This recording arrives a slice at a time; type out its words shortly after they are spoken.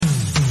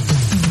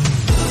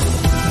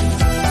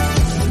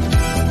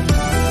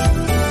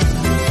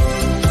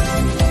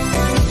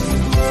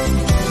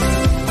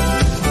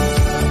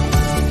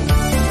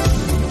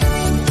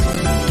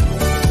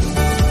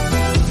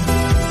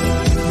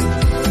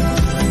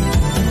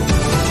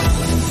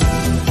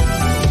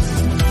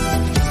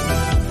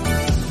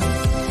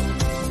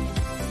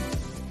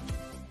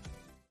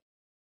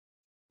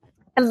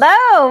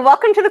Hello,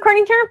 welcome to the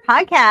Courting Turner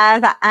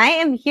podcast. I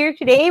am here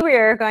today. We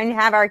are going to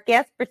have our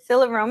guest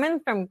Priscilla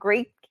Roman from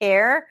Graith.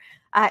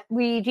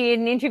 We did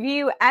an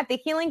interview at the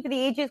Healing for the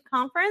Ages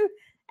conference,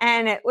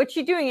 and what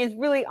she's doing is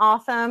really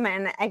awesome.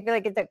 And I feel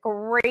like it's a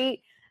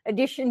great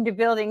addition to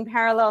building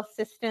parallel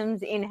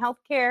systems in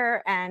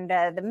healthcare and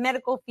the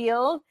medical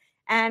field.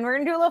 And we're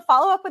going to do a little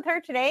follow up with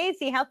her today,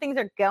 see how things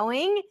are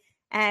going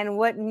and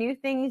what new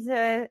things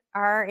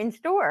are in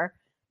store.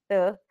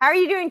 So, how are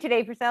you doing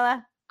today,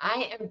 Priscilla?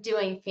 I am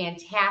doing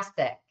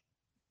fantastic.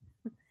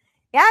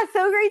 Yeah,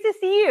 so great to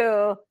see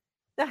you.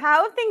 So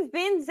how have things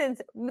been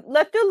since?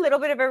 Let's do a little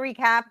bit of a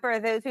recap for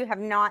those who have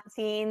not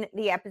seen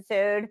the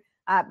episode.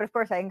 But of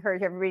course, I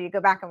encourage everybody to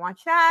go back and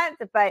watch that.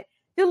 But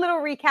do a little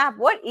recap.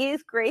 What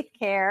is Graith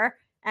Care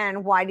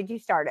and why did you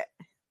start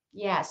it?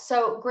 Yeah,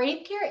 so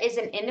Graith Care is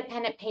an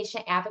independent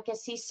patient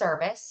advocacy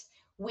service.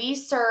 We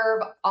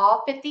serve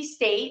all 50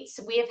 states.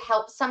 We have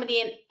helped somebody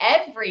in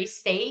every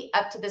state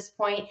up to this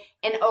point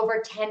in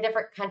over 10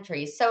 different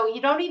countries. So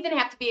you don't even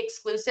have to be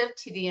exclusive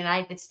to the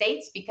United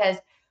States because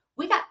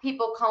we got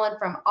people calling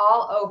from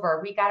all over.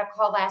 We got a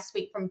call last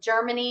week from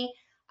Germany,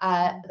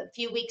 a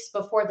few weeks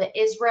before the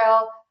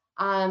Israel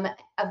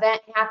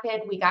event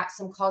happened. We got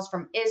some calls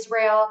from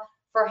Israel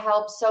for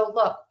help. So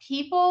look,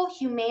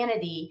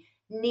 humanity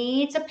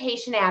needs a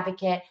patient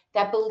advocate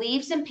that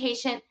believes in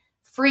patient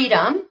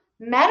freedom,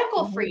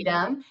 medical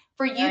freedom,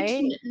 for you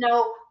to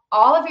know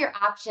all of your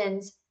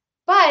options,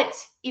 but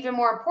even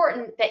more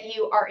important, that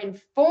you are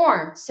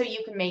informed so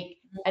you can make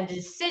a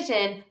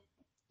decision,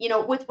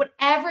 with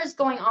whatever is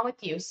going on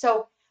with you.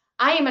 So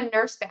I am a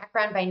nurse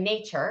background by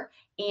nature.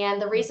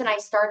 And the reason I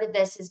started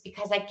this is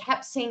because I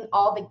kept seeing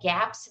all the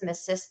gaps in the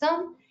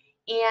system,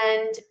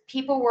 and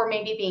people were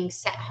maybe being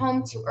sent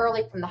home too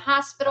early from the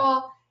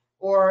hospital,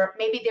 or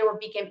maybe they were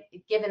being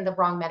given the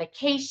wrong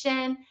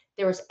medication.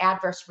 There was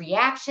adverse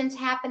reactions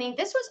happening.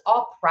 This was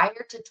all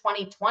prior to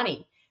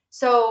 2020.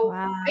 So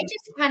I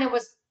just kind of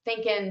was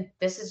thinking,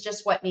 this is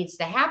just what needs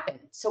to happen.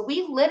 So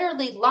we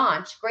literally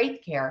launched Graith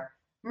Care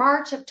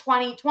March of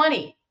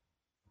 2020.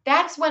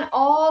 That's when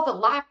all the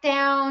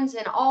lockdowns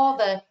and all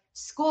the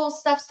school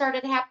stuff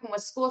started happening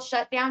with school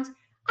shutdowns.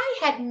 I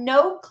had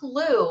no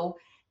clue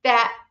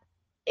that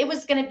it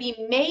was going to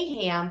be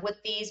mayhem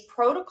with these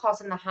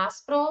protocols in the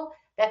hospital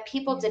that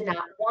people did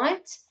not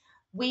want.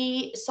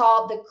 We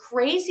saw the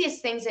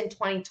craziest things in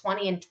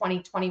 2020 and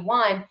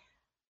 2021.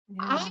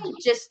 I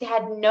just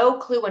had no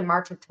clue in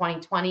March of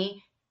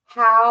 2020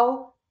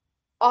 how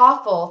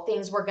awful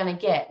things were going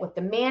to get with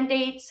the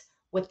mandates,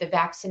 with the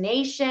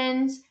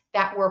vaccinations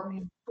that were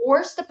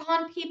forced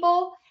upon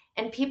people,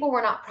 and people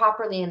were not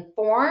properly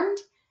informed,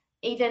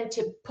 even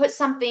to put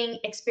something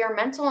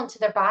experimental into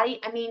their body.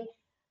 I mean,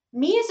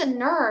 me as a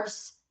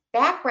nurse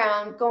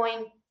background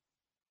going,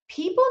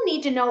 people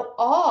need to know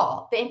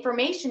all the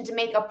information to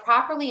make a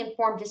properly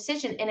informed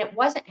decision, and it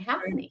wasn't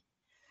happening.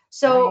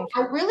 So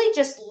I really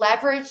just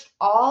leveraged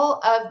all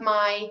of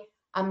my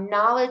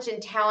knowledge and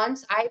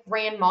talents. I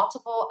ran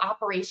multiple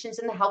operations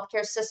in the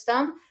healthcare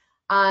system,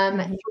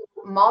 through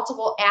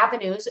multiple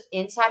avenues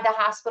inside the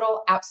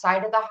hospital,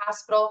 outside of the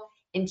hospital,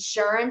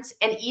 insurance,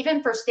 and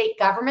even for state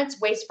governments,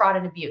 waste, fraud,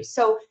 and abuse.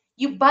 So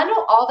you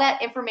bundle all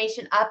that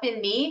information up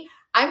in me.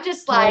 I'm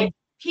just like,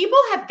 people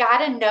have got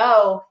to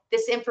know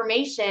this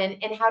information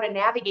and how to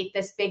navigate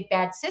this big,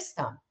 bad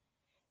system.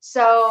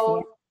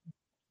 So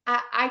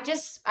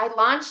I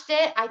launched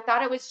it. I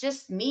thought it was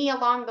just me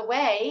along the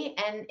way,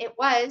 and it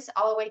was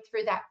all the way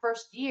through that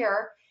first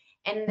year.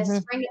 And in the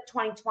spring of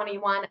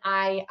 2021,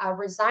 I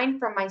resigned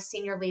from my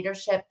senior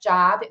leadership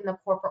job in the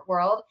corporate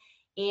world,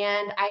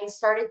 and I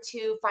started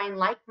to find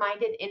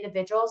like-minded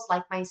individuals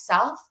like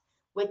myself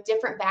with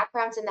different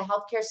backgrounds in the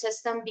healthcare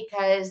system,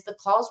 because the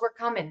calls were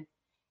coming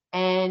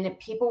and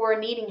people were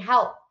needing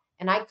help,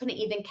 and I couldn't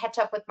even catch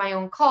up with my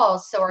own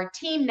calls. So our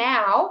team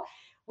now,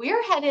 we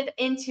are headed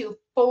into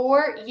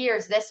 4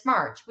 years this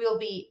March. We'll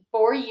be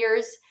 4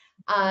 years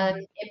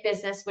in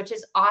business, which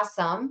is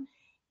awesome.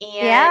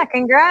 And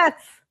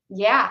congrats.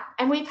 Yeah.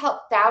 And we've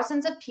helped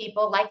thousands of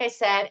people. Like I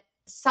said,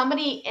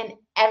 somebody in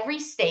every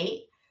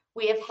state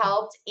we have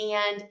helped.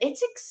 And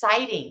it's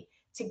exciting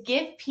to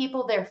give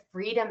people their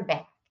freedom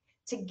back,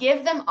 to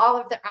give them all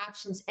of their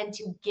options, and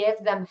to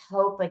give them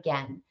hope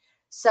again.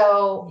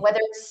 So whether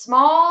it's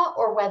small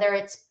or whether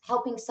it's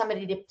helping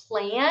somebody to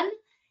plan,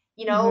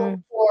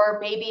 for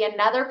maybe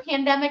another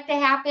pandemic to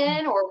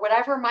happen or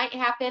whatever might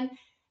happen,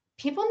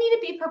 people need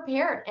to be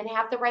prepared and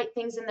have the right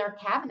things in their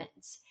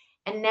cabinets.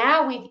 And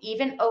now we've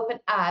even opened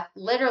up,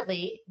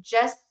 literally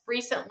just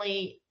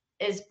recently,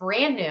 is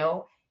brand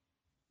new.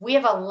 We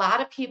have a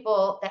lot of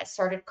people that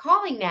started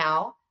calling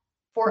now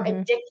for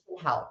addiction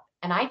help.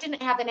 And I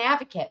didn't have an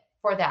advocate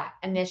for that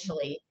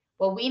initially.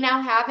 Well, we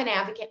now have an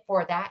advocate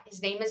for that.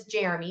 His name is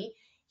Jeremy.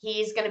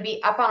 He's going to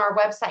be up on our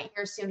website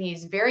here soon.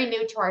 He's very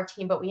new to our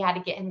team, but we had to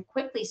get him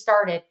quickly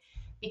started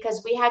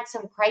because we had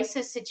some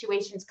crisis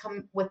situations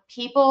come with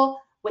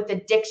people with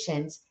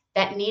addictions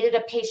that needed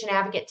a patient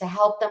advocate to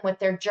help them with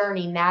their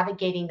journey,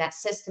 navigating that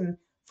system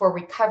for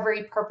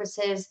recovery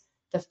purposes,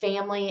 the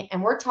family.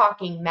 And we're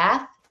talking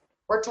meth,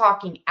 We're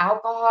talking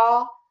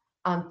alcohol,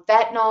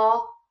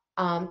 fentanyl,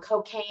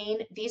 cocaine.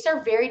 These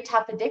are very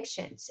tough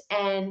addictions,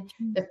 and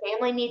the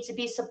family needs to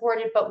be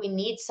supported, but we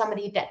need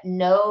somebody that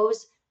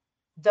knows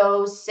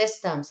those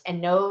systems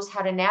and knows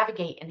how to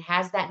navigate and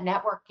has that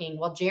networking.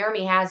 Well,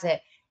 Jeremy has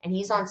it, and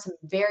he's on some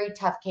very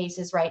tough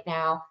cases right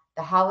now.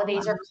 The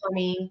holidays are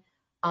coming.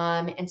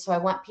 And so I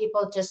want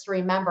people just to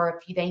remember,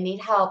 if they need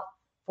help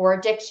for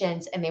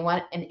addictions and they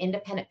want an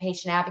independent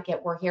patient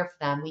advocate, we're here for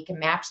them. We can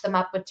match them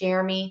up with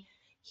Jeremy.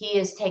 He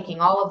is taking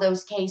all of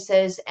those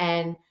cases.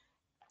 And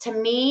to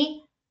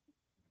me,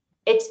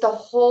 it's the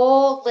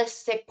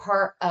holistic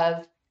part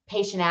of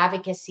patient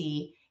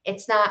advocacy.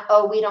 It's not,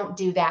 oh, we don't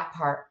do that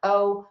part.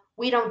 Oh,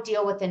 we don't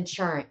deal with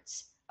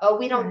insurance. Oh,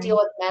 we don't deal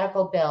with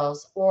medical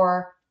bills.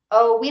 Or,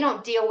 oh, we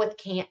don't deal with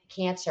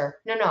cancer.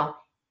 No.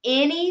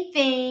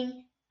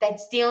 Anything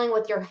that's dealing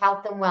with your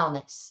health and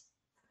wellness,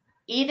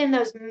 even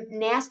those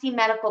nasty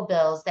medical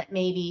bills that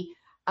maybe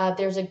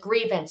there's a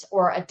grievance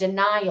or a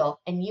denial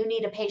and you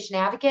need a patient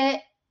advocate,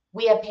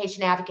 we have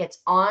patient advocates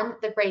on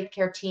the Graith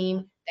Care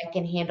team that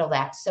can handle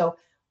that. So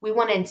we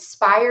want to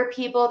inspire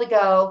people to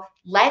go,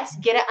 let's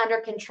get it under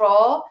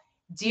control.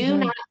 Do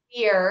not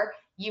fear.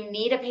 You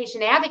need a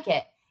patient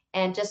advocate,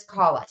 and just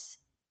call us.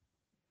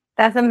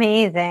 That's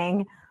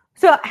amazing.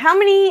 So how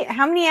many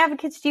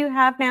advocates do you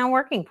have now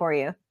working for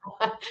you?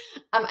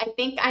 I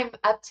think I'm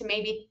up to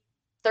maybe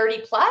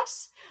 30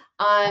 plus.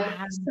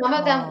 Some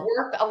of them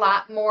work a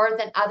lot more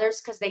than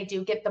others because they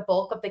do get the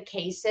bulk of the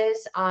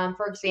cases.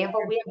 For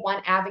example, we have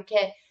one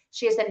advocate.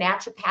 She has a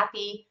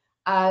naturopathy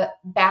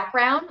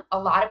background. A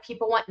lot of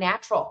people want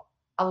natural.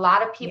 A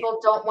lot of people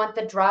don't want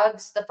the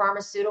drugs, the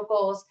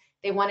pharmaceuticals.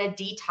 They want a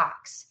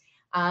detox.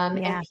 And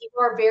people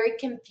are very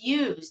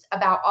confused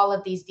about all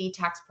of these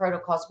detox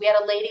protocols. We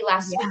had a lady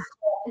last week,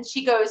 and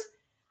she goes,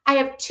 I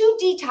have 2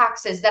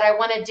 detoxes that I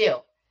want to do.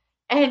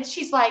 And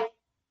she's like,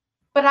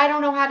 but I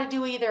don't know how to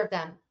do either of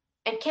them.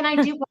 And can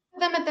I do both of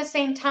them at the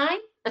same time?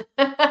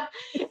 And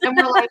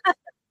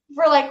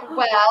we're like,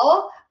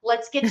 well,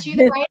 let's get you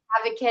the right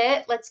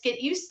advocate. Let's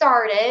get you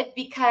started,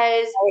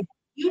 because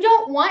you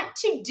don't want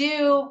to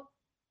do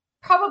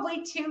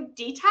probably 2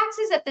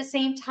 detoxes at the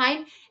same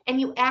time. And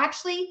you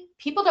actually,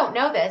 people don't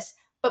know this,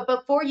 but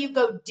before you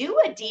go do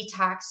a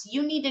detox,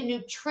 you need to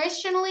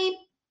nutritionally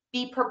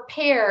be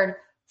prepared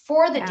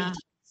for the detox,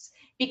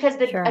 because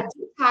a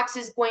detox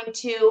is going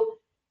to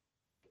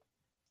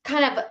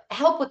kind of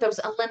help with those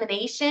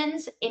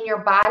eliminations in your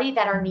body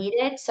that are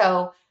needed.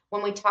 So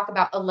when we talk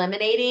about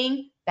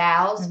eliminating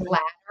bowels,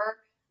 bladder,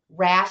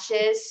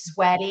 rashes,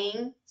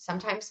 sweating,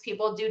 sometimes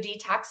people do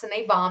detox and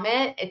they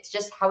vomit. It's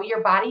just how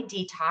your body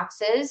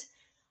detoxes.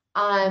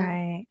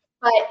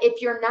 But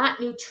if you're not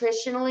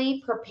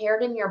nutritionally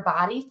prepared in your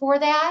body for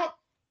that,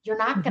 you're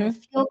not going to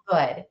feel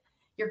good.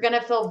 You're going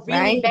to feel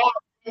really bad,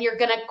 and you're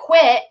going to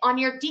quit on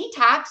your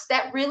detox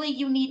that really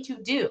you need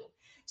to do.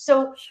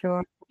 So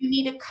you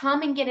need to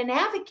come and get an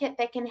advocate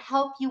that can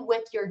help you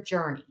with your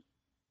journey.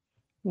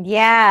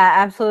 Yeah,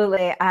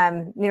 absolutely.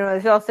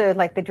 There's also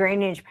like the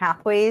drainage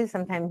pathways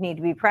sometimes need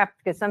to be prepped,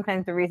 because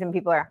sometimes the reason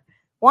people are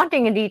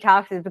wanting a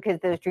detox is because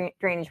those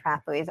drainage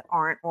pathways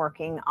aren't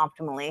working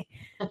optimally.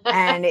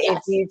 And if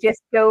you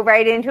just go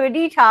right into a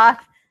detox,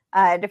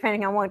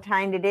 depending on what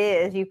kind it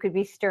is, you could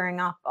be stirring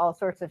up all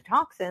sorts of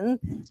toxins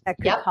that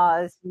could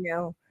cause,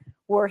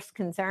 worse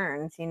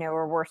concerns,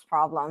 or worse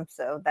problems.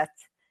 So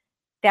that's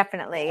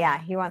definitely,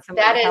 you want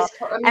somebody that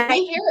to help.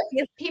 We hear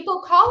it.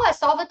 People call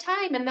us all the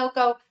time and they'll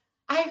go,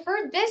 I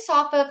heard this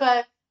off of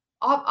a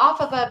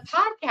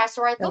podcast,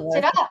 or I looked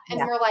it up, and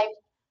we're like,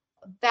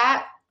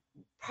 that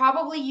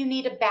probably you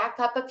need to back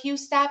up a few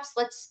steps.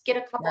 Let's get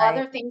a couple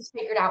other things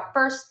figured out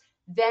first,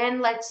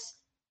 then let's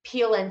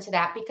peel into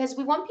that, because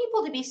we want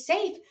people to be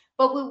safe,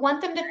 but we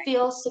want them to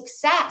feel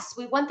success.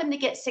 We want them to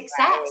get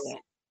success.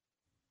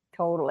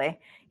 Totally.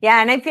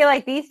 Yeah. And I feel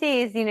like these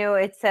days,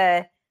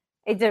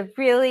 it's a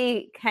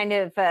really kind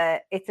of,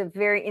 it's a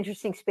very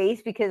interesting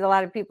space, because a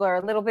lot of people are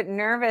a little bit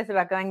nervous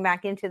about going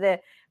back into the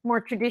more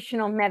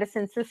traditional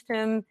medicine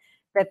system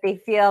that they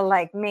feel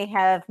like may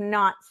have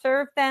not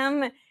served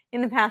them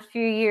in the past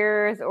few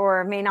years,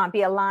 or may not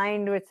be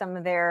aligned with some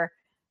of their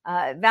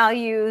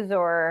values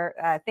or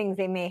things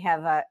they may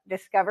have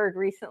discovered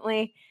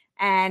recently.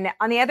 And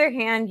on the other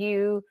hand,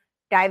 you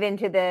dive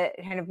into the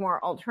kind of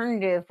more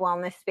alternative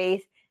wellness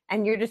space,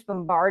 and you're just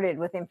bombarded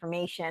with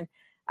information,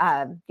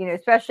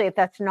 especially if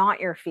that's not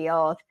your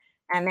field.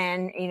 And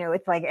then,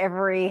 it's like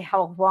every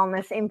health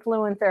wellness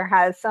influencer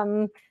has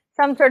some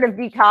sort of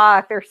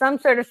detox or some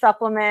sort of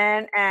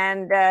supplement.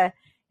 And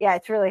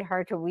it's really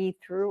hard to weed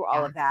through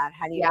all of that.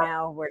 How do you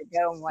know where to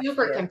go and what to do?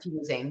 Super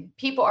confusing.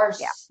 People are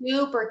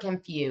super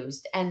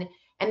confused, and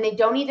they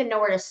don't even know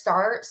where to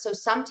start. So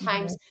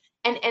sometimes,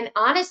 and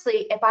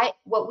honestly,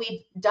 what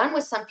we've done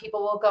with some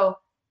people, will go,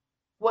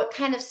 what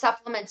kind of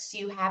supplements do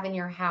you have in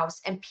your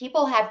house? And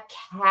people have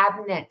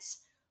cabinets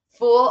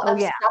full of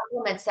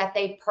supplements that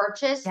they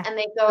purchase, and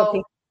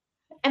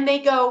they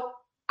go,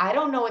 I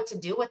don't know what to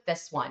do with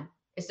this one.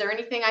 Is there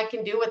anything I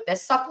can do with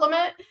this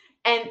supplement?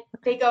 And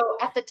they go,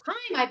 at the time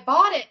I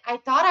bought it, I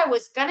thought I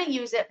was going to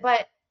use it,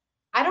 but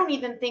I don't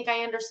even think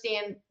I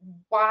understand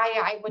why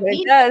I would It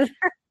need does. it.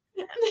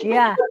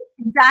 Yeah,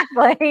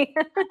 exactly.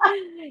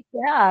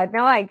 Yeah,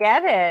 no, I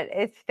get it.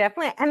 It's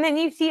definitely, and then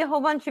you see a whole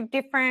bunch of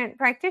different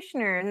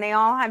practitioners and they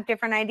all have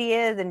different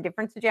ideas and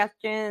different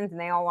suggestions and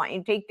they all want you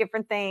to take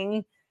different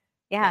things.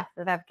 Yeah,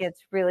 so that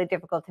gets really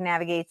difficult to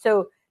navigate.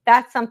 So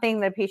that's something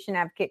the patient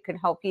advocate could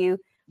help you.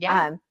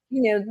 Yeah.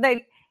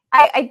 Like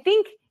I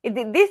think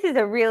this is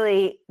a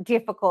really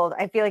difficult,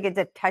 I feel like it's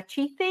a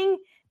touchy thing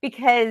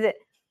because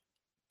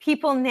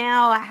people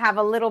now have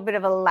a little bit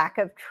of a lack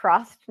of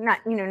trust. Not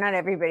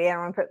everybody. I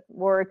don't want to put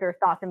words or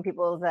thoughts in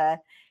people's,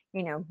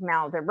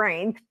 mouths or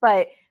brains,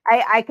 but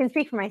I can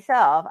speak for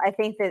myself. I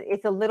think that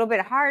it's a little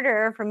bit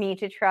harder for me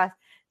to trust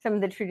some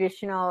of the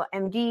traditional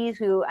MDs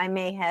who I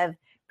may have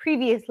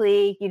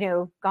previously,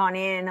 gone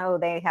in, oh,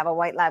 they have a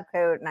white lab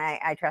coat and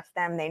I trust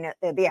them. They know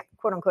they're the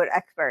quote unquote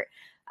expert.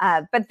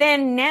 But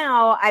then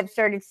now I've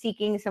started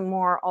seeking some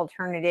more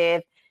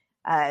alternative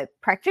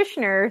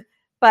practitioners,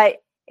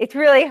 but it's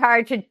really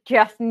hard to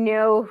just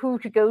know who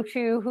to go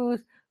to,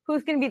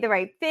 who's going to be the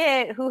right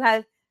fit,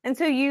 and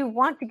so you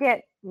want to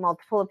get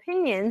multiple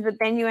opinions, but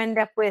then you end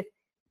up with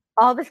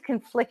all this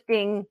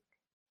conflicting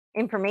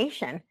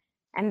information.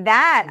 And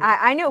that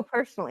I know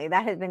personally,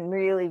 that has been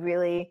really,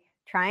 really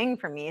trying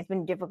for me. It's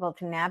been difficult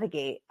to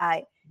navigate.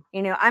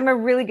 I'm a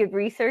really good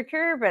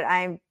researcher, but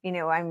I'm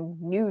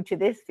new to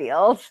this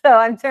field, so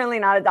I'm certainly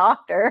not a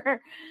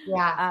doctor.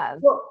 Yeah.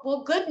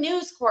 Well, good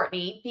news,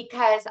 Courtney,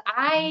 because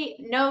I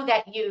know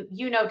that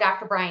you know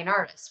Dr. Brian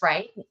Artis,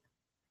 right?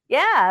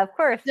 Yeah, of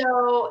course.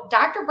 So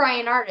Dr.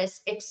 Brian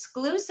Artis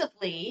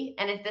exclusively,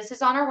 and this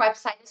is on our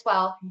website as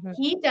well,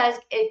 he does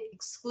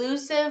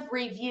exclusive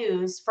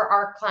reviews for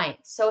our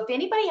clients. So if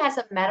anybody has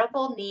a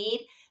medical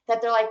need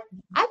that they're like,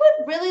 I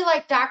would really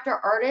like Dr.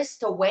 Artis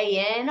to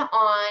weigh in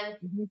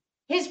on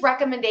his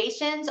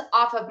recommendations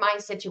off of my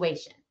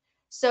situation.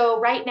 So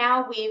right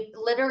now, we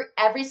literally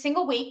every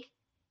single week,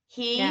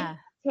 he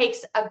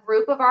takes a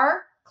group of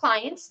our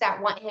clients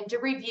that want him to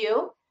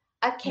review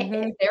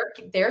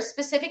their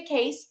specific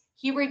case.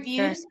 He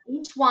reviews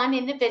each one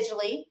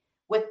individually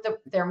with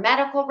their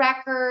medical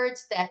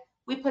records. That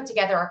we put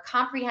together a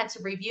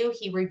comprehensive review.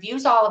 He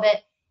reviews all of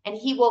it, and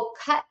he will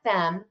cut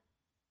them,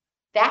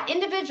 that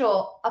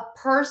individual, a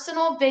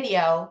personal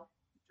video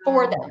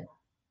for them.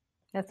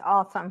 That's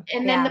awesome.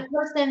 And then the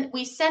person,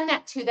 we send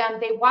that to them,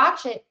 they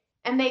watch it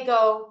and they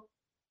go,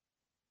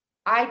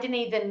 I didn't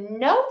even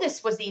know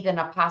this was even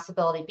a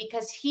possibility,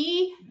 because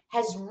he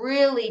has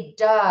really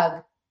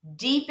dug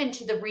deep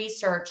into the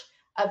research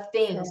of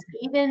things,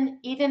 even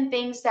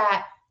things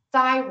that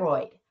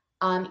thyroid,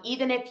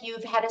 even if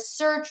you've had a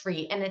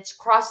surgery and it's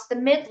crossed the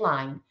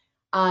midline.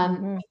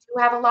 We do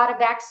have a lot of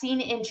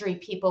vaccine injury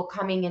people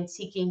coming and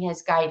seeking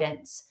his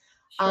guidance.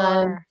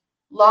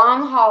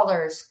 Long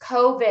haulers,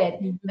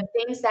 COVID, the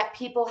things that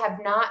people have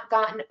not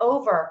gotten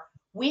over.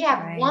 We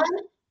have one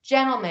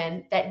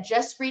gentleman that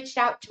just reached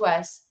out to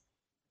us.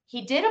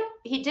 He did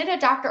a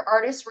Dr.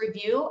 Artis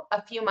review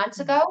a few months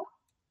ago.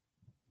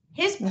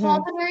 His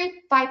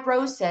pulmonary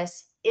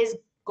fibrosis is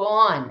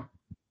gone.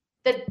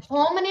 The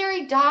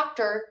pulmonary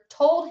doctor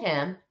told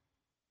him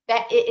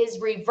that it is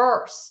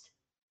reversed.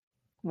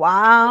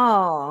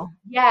 Wow.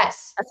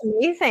 Yes. That's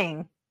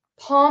amazing.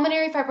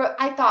 Pulmonary fibrosis.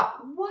 I thought,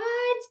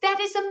 what? That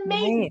is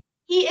amazing. Right.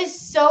 He is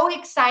so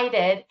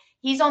excited.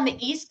 He's on the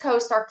East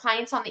Coast, our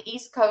client's on the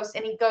East Coast,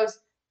 and he goes,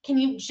 can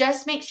you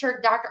just make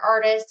sure Dr.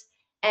 Artis,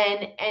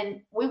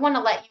 and we want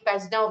to let you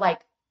guys know,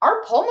 like,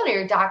 our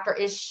pulmonary doctor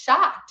is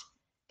shocked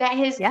that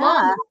his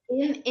lung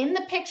in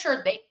the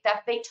picture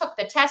that they took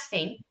the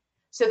testing.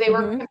 So they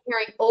were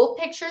comparing old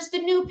pictures to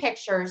new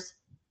pictures.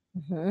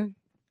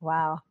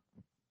 Wow.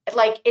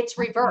 Like, it's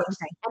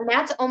reversed. And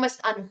that's almost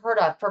unheard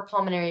of for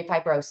pulmonary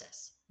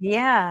fibrosis.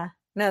 Yeah.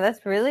 No,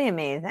 that's really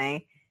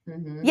amazing.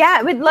 Yeah,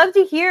 I would love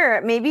to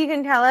hear. Maybe you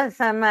can tell us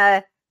some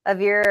of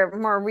your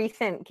more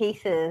recent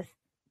cases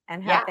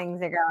and how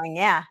things are going.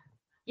 Yeah.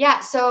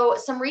 So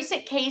some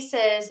recent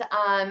cases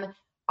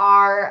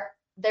are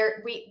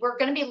there. We're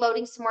going to be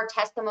loading some more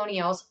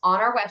testimonials on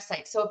our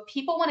website. So if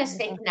people want to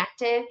stay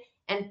connected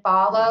and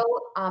follow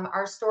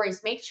our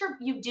stories, make sure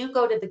you do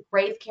go to the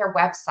Graith Care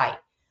website.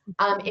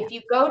 If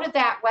you go to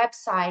that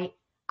website,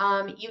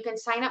 you can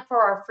sign up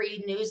for our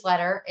free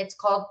newsletter. It's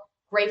called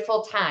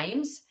Grateful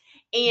Times,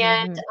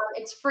 and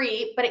it's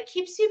free, but it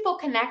keeps people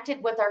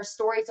connected with our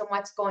stories and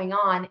what's going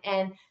on.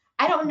 And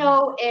I don't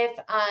know if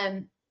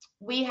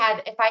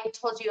if I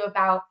told you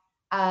about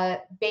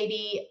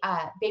baby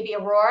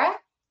Aurora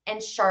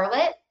and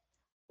Charlotte,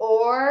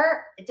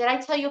 or did I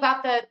tell you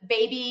about the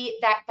baby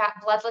that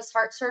got bloodless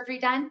heart surgery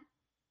done?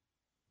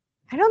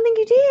 I don't think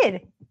you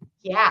did.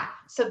 Yeah.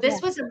 So this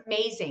was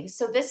amazing.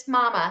 So this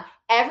mama,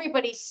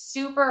 everybody's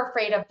super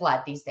afraid of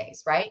blood these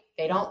days, right?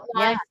 They don't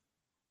want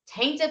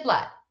tainted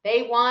blood.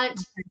 They want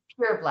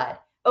pure blood.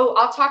 Oh,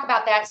 I'll talk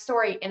about that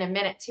story in a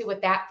minute too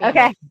with that family.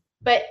 Okay.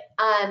 But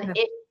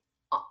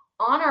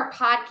on our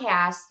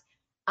podcast,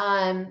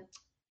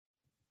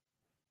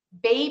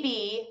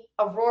 baby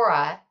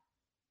Aurora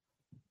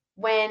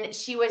when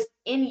she was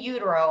in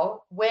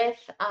utero with,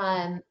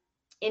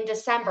 in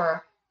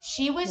December,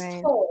 she was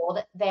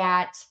told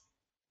that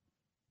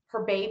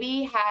her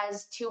baby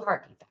has 2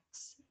 heart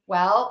defects.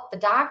 Well, the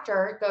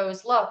doctor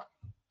goes, look,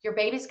 your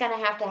baby's going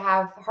to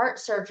have heart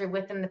surgery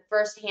within the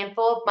first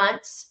handful of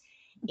months.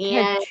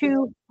 And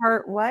 2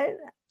 heart what?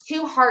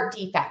 2 heart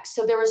defects.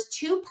 So there was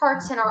 2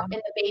 parts in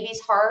the baby's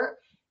heart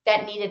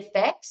that needed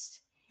fixed.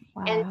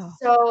 Wow. And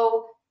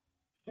so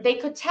they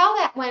could tell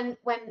that when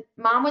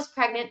mom was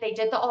pregnant, they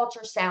did the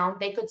ultrasound,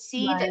 they could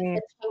see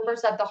the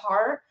chambers of the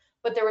heart,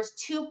 but there was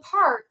 2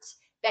 parts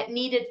that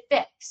needed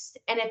fixed.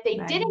 And if they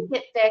didn't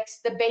get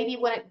fixed, the baby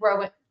wouldn't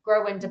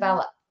grow and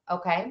develop.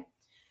 Okay.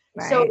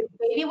 So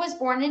the baby was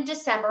born in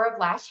December of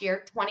last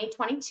year,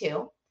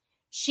 2022.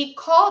 She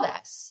called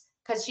us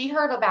because she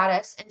heard about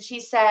us and she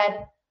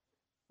said,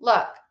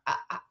 look,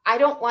 I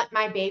don't want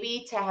my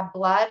baby to have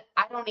blood.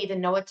 I don't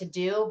even know what to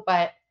do,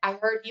 but I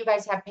heard you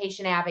guys have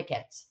patient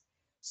advocates.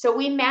 So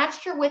we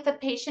matched her with a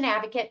patient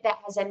advocate that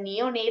has a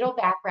neonatal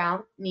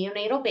background,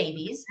 neonatal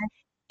babies.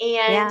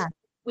 And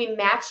we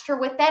matched her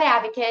with that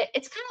advocate.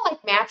 It's kind of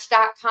like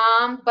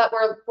match.com, but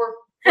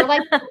we're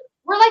like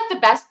the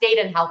best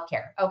data in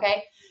healthcare.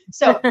 Okay.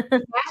 So we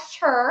matched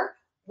her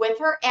with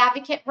her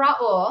advocate,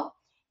 Raul,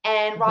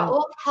 and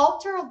Raul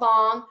helped her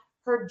along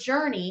her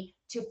journey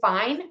to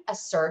find a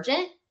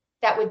surgeon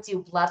that would do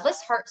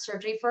bloodless heart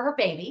surgery for her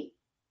baby.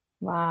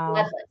 Wow.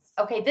 Bloodless.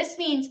 Okay. This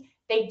means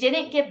they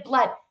didn't give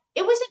blood.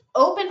 It was an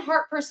open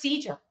heart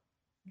procedure.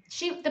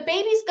 The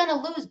baby's going to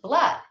lose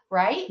blood,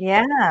 right?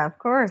 Yeah, of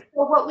course.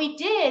 So what we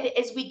did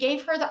is we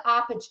gave her the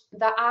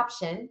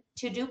option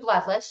to do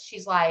bloodless.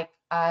 She's like,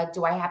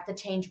 do I have to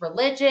change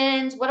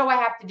religions? What do I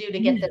have to do to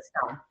get this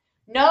done?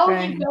 No,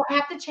 you don't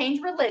have to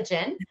change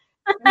religion.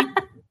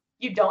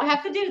 You don't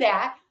have to do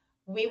that.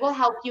 We will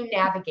help you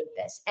navigate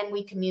this. And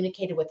we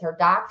communicated with her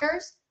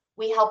doctors.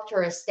 We helped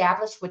her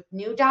establish with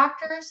new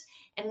doctors.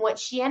 And what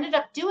she ended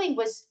up doing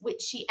was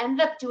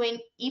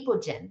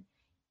Epogen.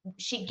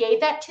 She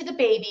gave that to the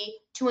baby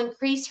to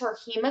increase her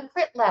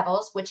hematocrit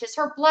levels, which is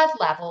her blood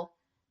level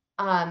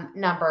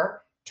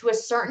number, to a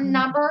certain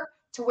number,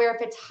 to where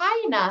if it's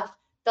high enough,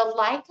 the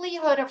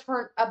likelihood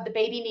of the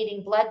baby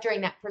needing blood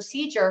during that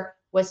procedure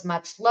was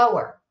much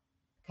lower.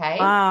 Okay.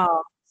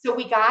 Wow. So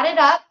we got it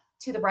up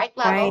to the right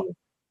level.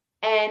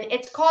 And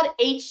it's called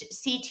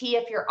HCT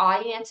if your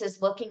audience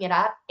is looking it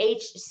up.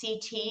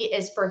 HCT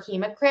is for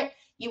hematocrit.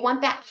 You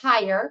want that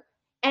higher.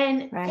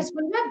 And because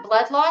when you have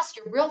blood loss,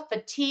 you're real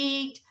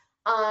fatigued.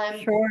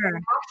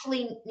 You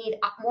actually need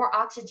more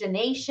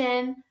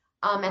oxygenation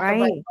at the right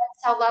blood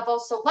cell level.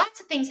 So lots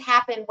of things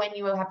happen when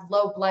you have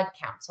low blood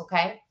counts,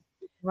 okay?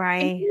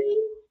 Right. And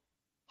he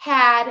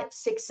had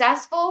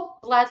successful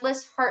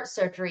bloodless heart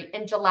surgery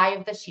in July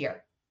of this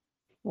year.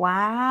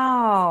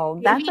 Wow,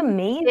 that's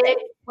amazing.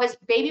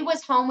 Baby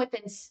was home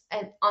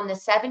on the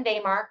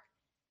 7-day mark.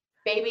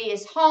 Baby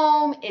is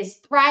home, is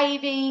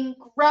thriving,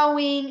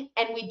 growing,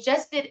 and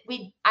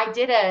I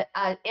did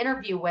a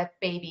interview with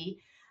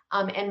baby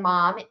and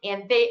mom,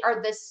 and they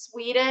are the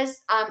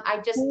sweetest.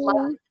 I just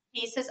love the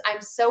pieces.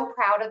 I'm so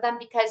proud of them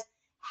because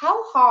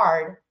how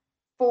hard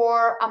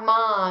for a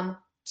mom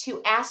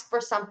to ask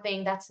for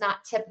something that's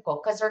not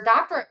typical. Because her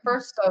doctor at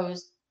first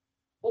goes,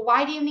 well,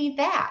 why do you need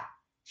that?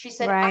 She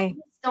said, I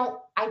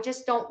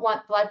just don't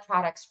want blood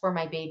products for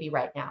my baby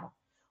right now.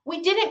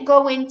 We didn't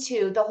go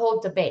into the whole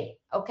debate.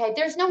 Okay.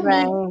 There's no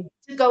need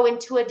to go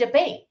into a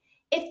debate.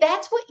 If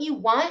that's what you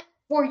want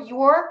for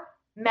your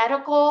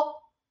medical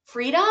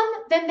freedom,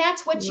 then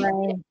that's what you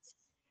get.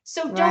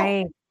 So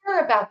don't care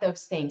about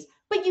those things,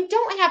 but you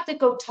don't have to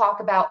go talk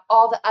about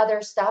all the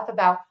other stuff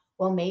about,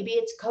 well, maybe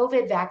it's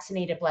COVID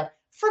vaccinated blood.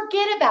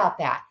 Forget about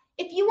that.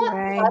 If you want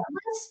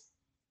bloodless,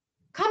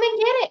 come and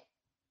get it.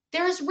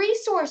 There's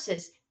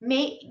resources.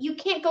 You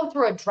can't go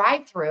through a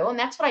drive-through. And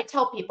that's what I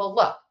tell people.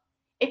 Look,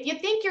 if you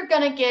think you're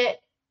going to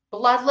get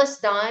bloodless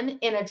done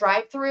in a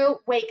drive-through,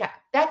 wake up.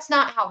 That's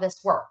not how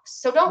this works.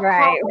 So don't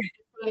call the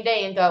same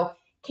day and go,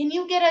 can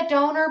you get a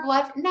donor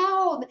blood?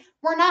 No,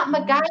 we're not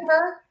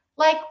MacGyver.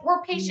 Like,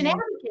 we're patient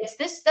advocates.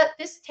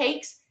 This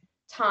takes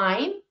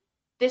time.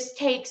 This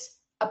takes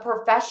a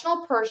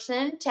professional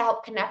person to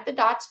help connect the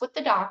dots with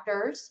the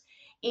doctors.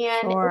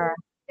 And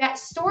that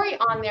story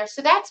on there.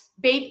 So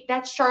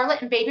that's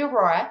Charlotte and baby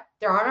Aurora.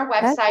 They're on our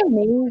website.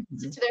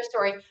 Listen to their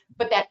story.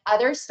 But that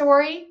other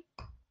story.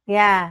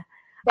 Yeah.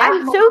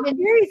 I'm so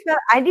curious about,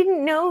 I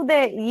didn't know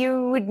that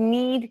you would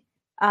need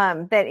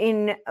that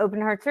in open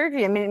heart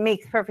surgery. I mean, it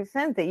makes perfect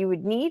sense that you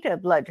would need a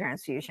blood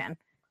transfusion.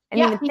 I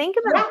didn't even think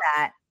about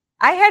that.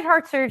 I had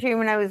heart surgery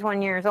when I was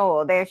 1 year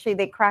old.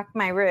 They cracked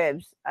my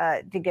ribs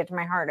to get to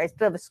my heart. I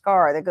still have a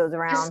scar that goes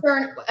around.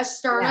 A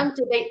sternum?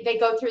 Did they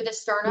go through the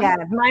sternum? Yeah,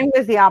 mine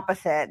was the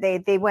opposite.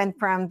 They went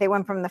from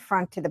the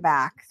front to the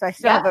back. So I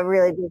still have a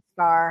really big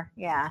scar.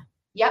 Yeah.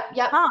 Yep.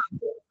 Huh.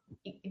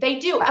 They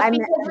do.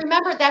 Because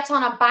remember, that's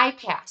on a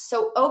bypass.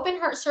 So open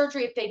heart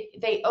surgery, if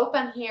they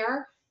open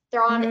here,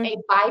 they're on a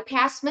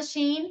bypass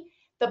machine.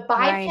 The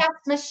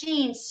bypass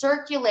machine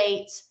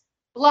circulates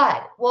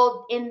blood.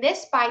 Well, in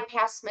this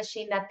bypass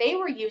machine that they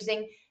were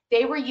using,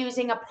 they were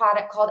using a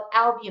product called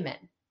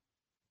albumin.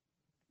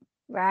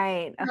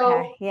 Right. Okay.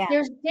 So Yeah.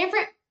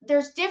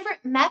 there's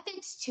different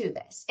methods to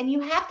this, and you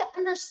have to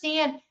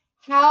understand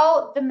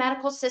how the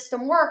medical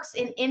system works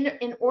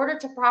in order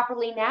to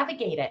properly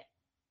navigate it.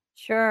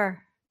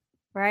 Sure.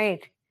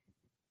 Right.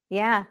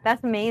 Yeah,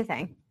 that's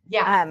amazing.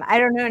 Yeah. I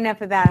don't know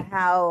enough about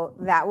how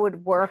that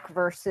would work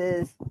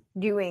versus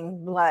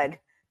doing blood,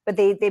 but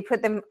they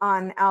put them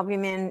on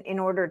albumin in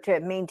order to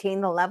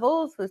maintain the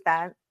levels. Was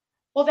that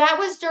Well, that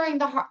was during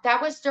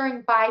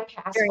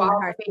bypass during while the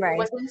the heart? baby Right.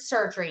 was in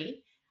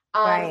surgery.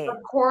 Right.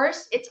 Of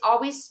course, it's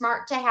always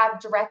smart to have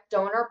direct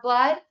donor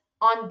blood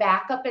on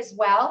backup as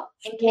well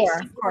in case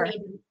Sure. you Of course.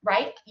 need,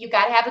 right? You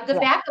got to have a good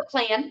Yeah. backup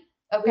plan.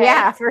 Okay.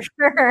 Yeah, for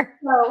sure.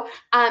 So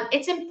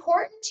it's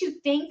important to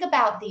think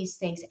about these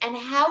things and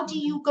how do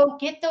you go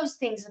get those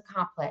things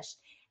accomplished?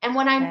 And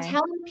what I'm Okay.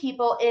 telling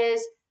people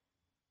is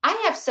I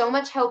have so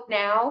much hope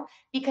now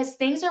because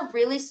things are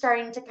really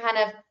starting to kind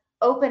of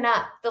open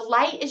up. The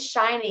light is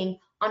shining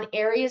on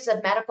areas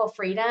of medical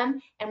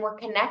freedom, and we're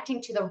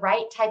connecting to the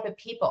right type of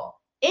people.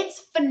 It's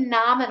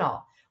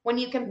phenomenal when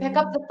you can pick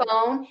up the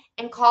phone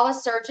and call a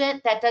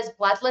surgeon that does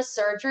bloodless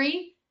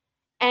surgery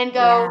and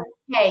Yeah. go,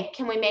 hey,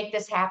 can we make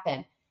this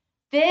happen?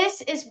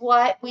 This is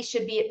what we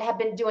should have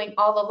been doing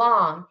all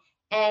along.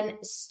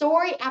 And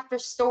story after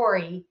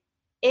story,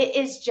 it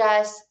is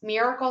just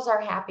miracles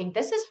are happening.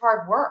 This is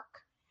hard work.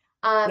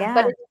 But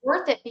Yeah. it's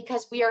worth it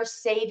because we are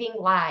saving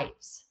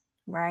lives.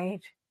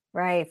 Right.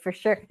 Right. For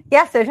sure.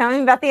 Yeah. So tell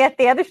me about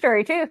the other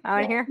story too. I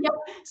want to hear. Yep.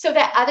 So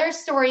that other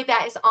story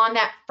that is on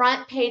that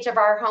front page of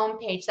our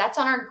homepage, that's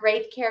on our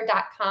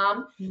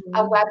graithcare.com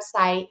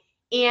website.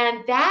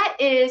 And that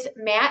is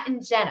Matt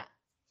and Jenna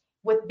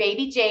with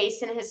baby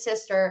Jace and his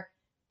sister.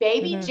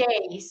 Baby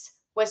Jace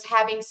was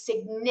having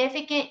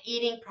significant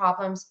eating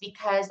problems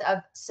because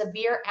of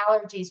severe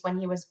allergies when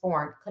he was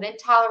born. Couldn't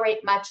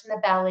tolerate much in the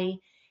belly,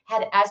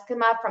 had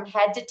eczema from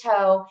head to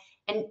toe,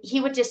 and he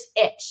would just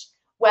itch.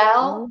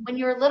 Well, when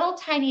you're a little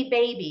tiny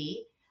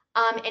baby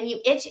and you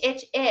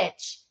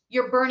itch,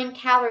 you're burning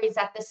calories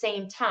at the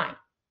same time.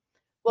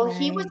 Well,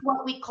 he was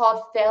what we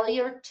called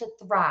failure to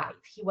thrive.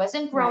 He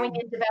wasn't growing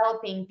and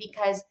developing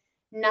because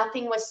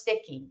nothing was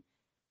sticking.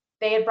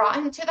 They had brought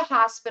him to the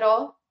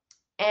hospital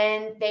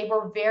and they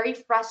were very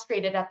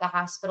frustrated at the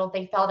hospital.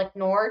 They felt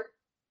ignored.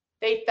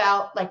 They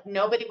felt like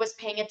nobody was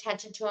paying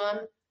attention to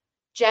him.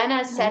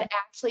 Jenna said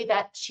actually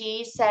that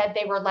she said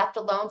they were left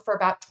alone for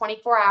about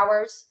 24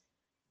 hours.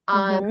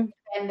 And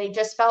they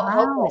just felt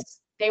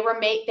hopeless. They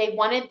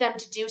wanted them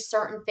to do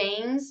certain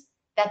things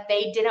that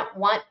they didn't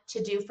want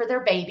to do for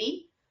their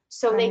baby.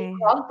 So they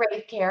called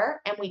Graith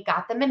Care and we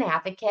got them an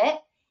advocate.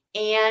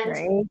 And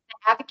the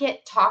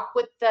advocate talked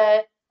with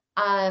the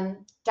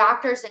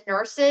doctors and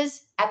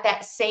nurses at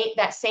that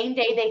same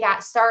day they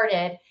got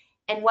started.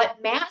 And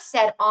what Matt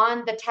said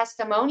on the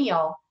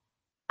testimonial,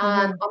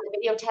 on the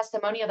video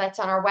testimonial that's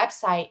on our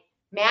website,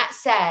 Matt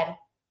said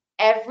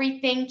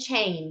everything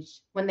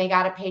changed when they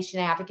got a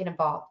patient advocate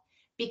involved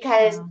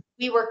because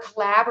we were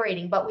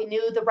collaborating, but we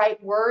knew the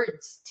right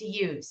words to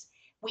use.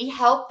 We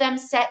helped them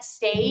set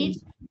stage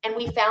and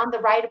we found the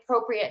right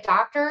appropriate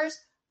doctors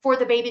for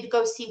the baby to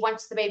go see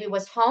once the baby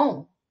was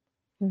home.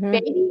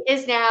 Baby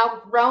is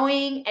now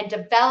growing and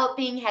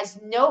developing, has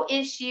no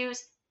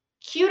issues.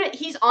 Cute.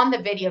 He's on the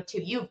video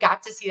too. You've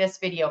got to see this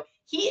video.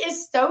 He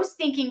is so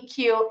stinking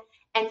cute.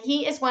 And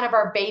he is one of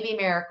our baby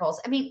miracles.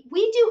 I mean,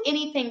 we do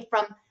anything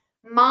from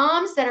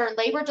moms that are in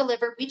labor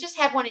delivery. We just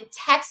had one in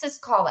Texas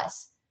call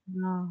us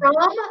from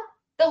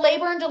the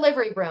labor and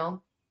delivery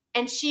room.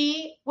 And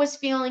she was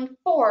feeling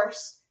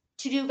forced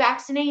to do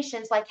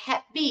vaccinations like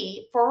Hep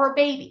B for her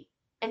baby.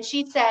 And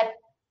she said,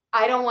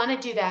 I don't want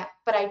to do that,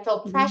 but I feel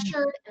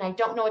pressured and I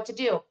don't know what to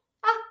do.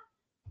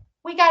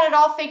 We got it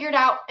all figured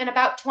out in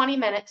about 20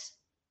 minutes.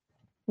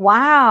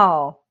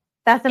 Wow.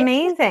 That's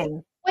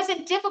amazing. It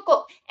wasn't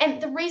difficult.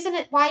 And the reason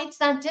why it's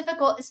not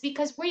difficult is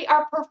because we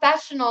are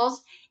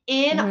professionals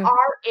in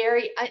our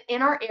area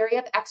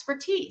of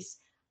expertise.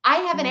 I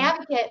have an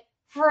advocate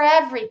for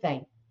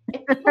everything.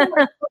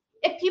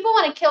 If people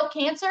want to kill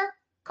cancer,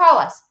 call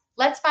us.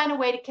 Let's find a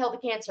way to kill the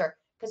cancer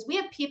because we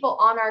have people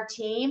on our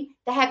team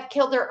that have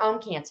killed their own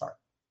cancer.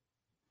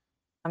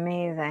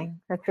 Amazing.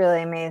 That's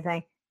really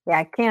amazing.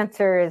 Yeah,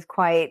 cancer is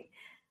quite,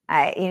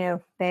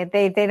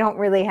 they don't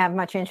really have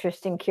much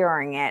interest in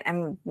curing it. I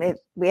mean,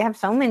 we have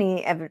so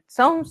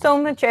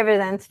much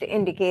evidence to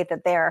indicate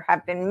that there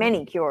have been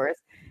many cures.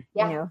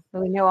 Yeah.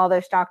 We know all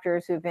those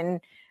doctors who've been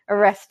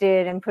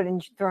arrested and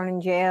thrown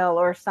in jail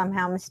or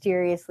somehow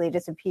mysteriously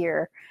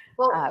disappear.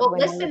 Well,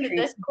 listen to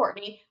this,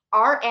 Courtney.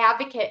 Our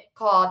advocate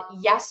called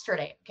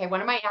yesterday. Okay, one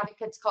of my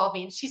advocates called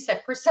me and she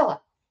said, Priscilla,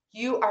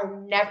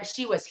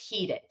 she was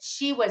heated.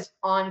 She was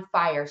on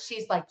fire.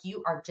 She's like,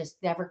 you are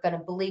just never going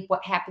to believe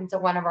what happened to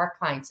one of our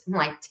clients. I'm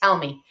like, tell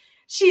me.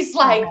 She's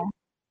like,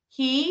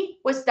 he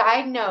was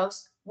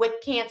diagnosed with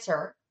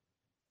cancer.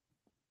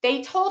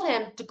 They told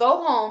him to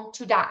go home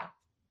to die.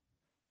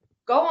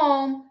 Go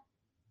home.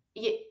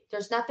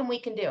 There's nothing we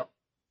can do.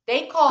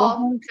 They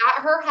called,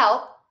 got her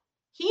help.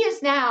 He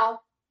is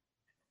now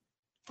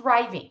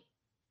thriving.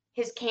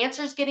 His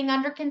cancer's getting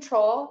under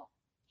control.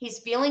 He's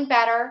feeling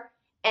better.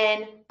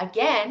 And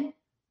again,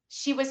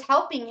 she was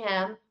helping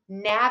him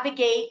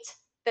navigate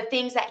the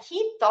things that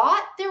he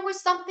thought there was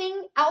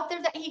something out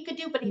there that he could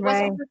do, but he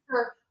wasn't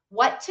sure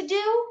what to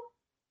do.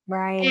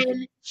 Right.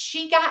 And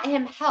she got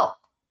him help.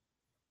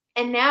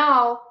 And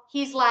now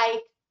he's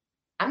like,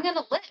 I'm going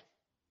to live.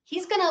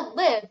 He's going to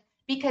live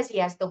because he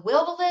has the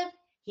will to live.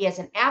 He has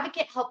an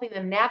advocate helping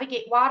them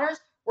navigate waters.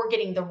 We're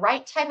getting the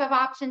right type of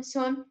options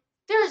to him.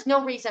 There is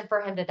no reason for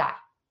him to die.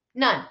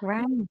 None.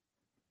 Right.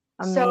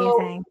 So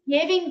Amazing.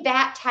 giving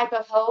that type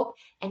of hope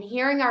and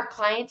hearing our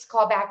clients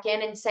call back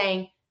in and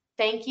saying,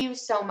 thank you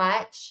so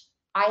much.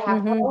 I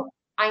have hope.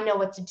 I know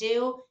what to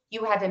do.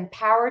 You have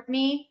empowered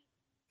me.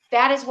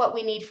 That is what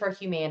we need for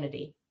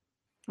humanity.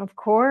 Of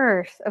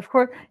course. Of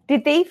course.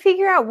 Did they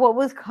figure out what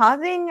was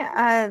causing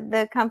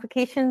the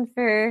complications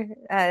for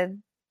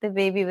the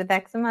baby with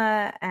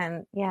eczema?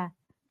 And yeah.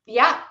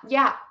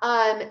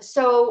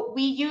 So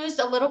we used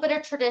a little bit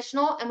of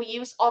traditional and we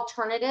used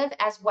alternative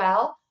as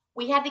well.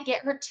 We had to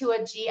get her to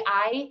a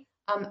GI,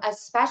 a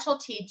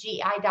specialty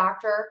GI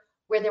doctor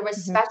where there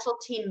was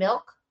specialty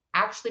milk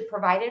actually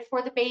provided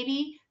for the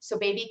baby. So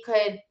baby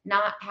could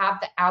not have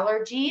the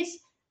allergies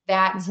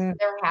that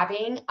they're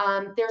having.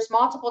 There's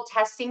multiple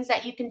testings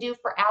that you can do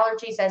for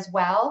allergies as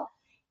well.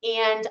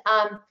 And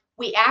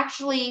we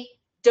actually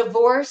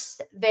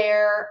divorced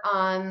their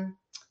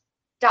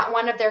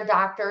one of their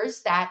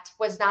doctors that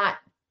was not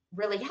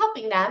really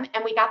helping them.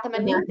 And we got them a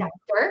new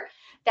doctor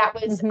that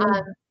was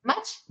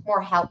much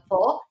more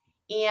helpful.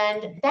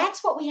 And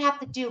that's what we have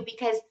to do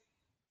because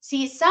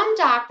see, some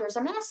doctors,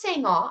 I'm not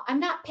saying all, I'm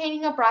not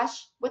painting a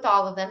brush with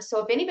all of them.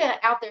 So if anybody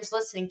out there is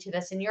listening to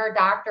this and you're a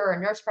doctor or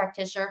a nurse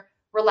practitioner,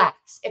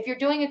 relax. If you're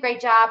doing a great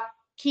job,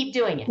 keep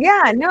doing it.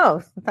 Yeah,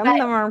 no, some of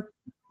them are.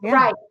 Yeah.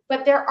 Right.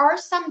 But there are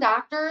some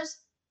doctors,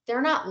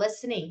 they're not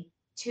listening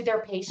to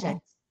their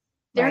patients.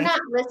 They're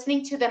not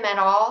listening to them at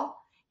all.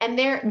 And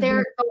they're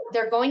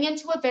going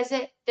into a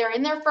visit. They're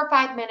in there for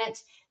 5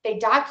 minutes. They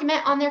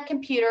document on their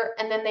computer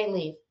and then they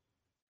leave.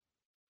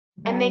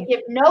 And they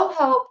give no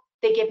hope.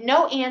 They give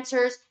no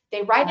answers.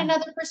 They write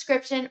another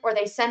prescription or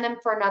they send them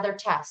for another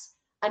test.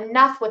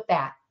 Enough with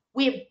that.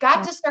 We've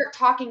got to start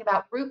talking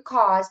about root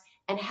cause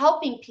and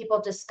helping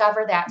people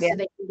discover that so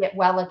they can get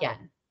well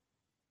again.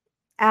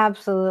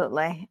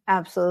 Absolutely.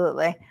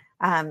 Absolutely.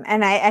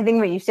 And I think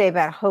what you say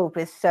about hope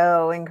is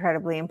so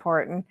incredibly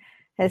important.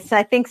 Because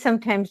I think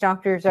sometimes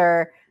doctors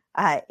are,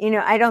 I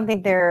don't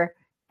think they're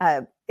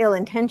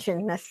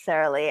ill-intentioned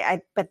necessarily,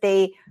 but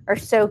they are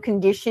so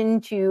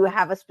conditioned to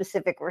have a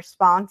specific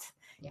response.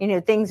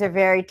 Things are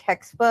very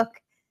textbook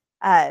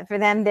for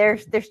them. They're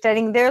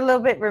studying. They're a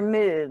little bit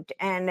removed,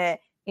 and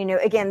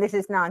again, this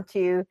is not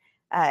to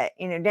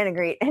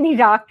denigrate any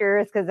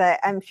doctors because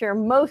I'm sure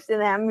most of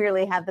them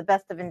really have the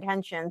best of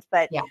intentions.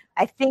 But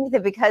I think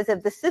that because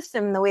of the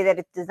system, the way that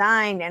it's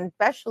designed, and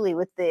especially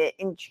with the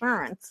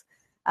insurance,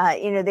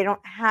 they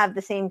don't have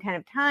the same kind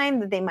of time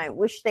that they might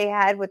wish they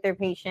had with their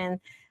patient,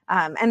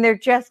 and they're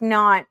just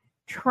not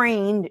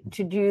trained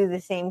to do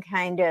the same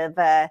kind of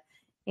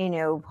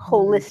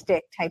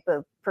holistic type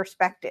of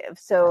perspective.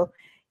 So,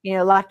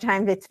 a lot of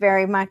times it's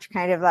very much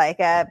kind of like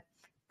a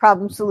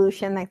problem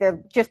solution, like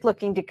they're just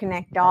looking to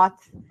connect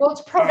dots. Well,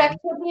 it's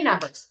productivity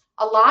numbers.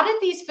 A lot of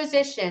these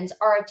physicians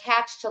are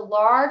attached to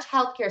large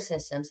healthcare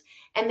systems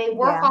and they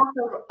work off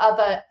of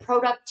a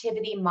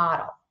productivity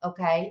model.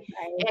 Okay.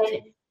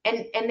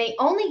 And they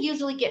only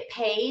usually get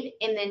paid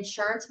in the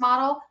insurance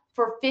model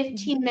for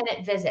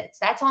 15-minute visits.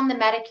 That's on the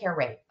Medicare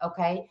rate.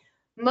 Okay.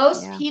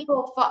 Most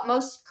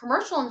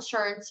commercial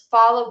insurance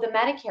follow the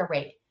Medicare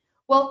rate.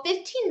 Well,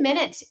 15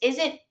 minutes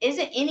isn't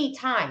any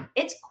time.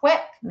 It's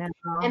quick. No.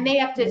 And they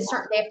have to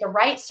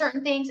write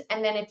certain things.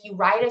 And then if you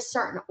write a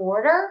certain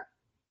order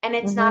and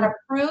it's not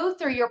approved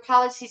through your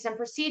policies and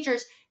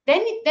procedures,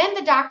 then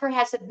the doctor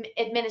has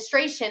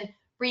administration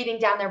breathing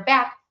down their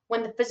back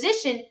when the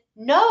physician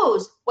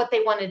knows what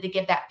they wanted to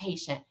give that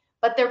patient,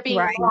 but they're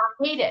being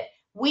blockaded.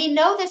 We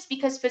know this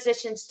because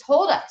physicians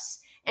told us.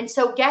 And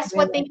so guess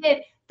what they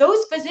did?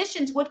 Those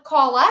physicians would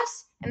call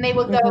us and they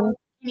would go,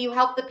 can you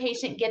help the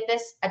patient get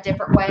this a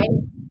different way?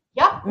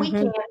 Yep, we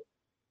can.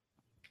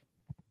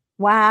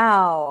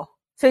 Wow.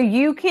 So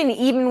you can,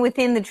 even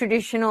within the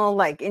traditional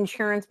like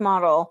insurance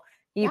model,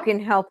 you can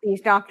help these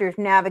doctors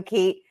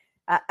navigate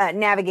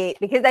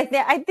because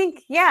I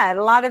think a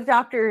lot of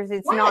doctors,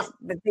 it's not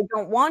that they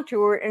don't want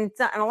to, and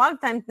a lot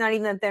of times not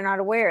even that they're not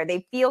aware.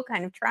 They feel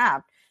kind of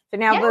trapped. So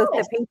now both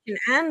the patient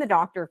and the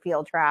doctor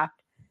feel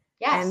trapped.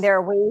 Yes. And there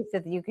are ways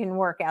that you can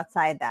work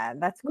outside that.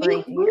 That's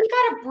great. We've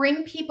got to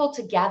bring people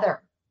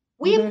together.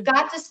 We've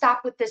got to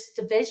stop with this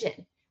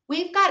division.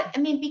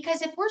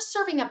 Because if we're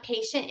serving a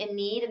patient in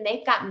need and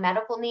they've got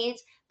medical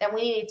needs that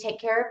we need to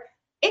take care of,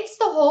 it's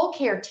the whole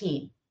care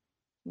team,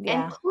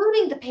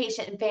 including the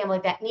patient and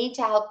family that need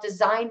to help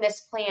design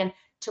this plan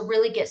to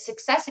really get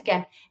success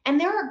again.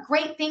 And there are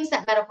great things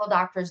that medical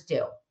doctors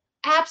do.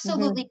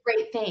 Absolutely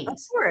great things. Of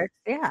course,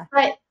 yeah.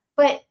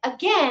 But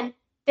again,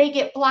 they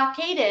get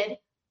blockaded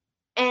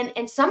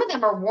And some of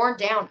them are worn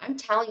down. I'm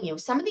telling you,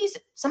 some of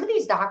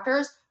these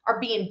doctors are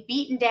being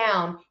beaten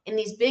down in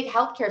these big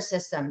healthcare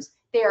systems.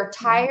 They are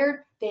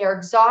tired, they are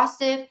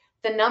exhausted.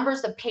 The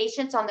numbers of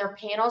patients on their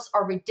panels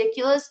are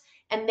ridiculous,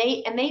 and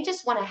they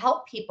just want to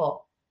help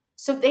people.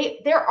 So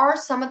there are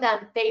some of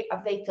them, they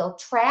feel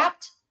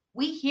trapped.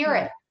 We hear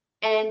it.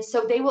 And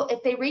so they will,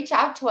 if they reach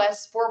out to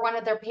us for one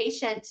of their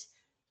patients,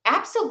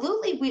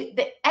 absolutely,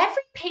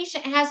 every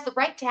patient has the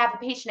right to have a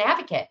patient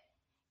advocate,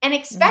 and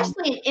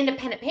especially an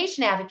independent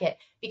patient advocate,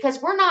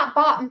 because we're not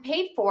bought and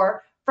paid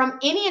for from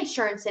any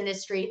insurance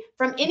industry,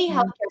 from any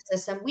healthcare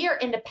system. We are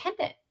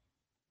independent.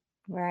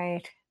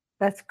 Right.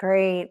 That's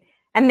great.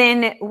 And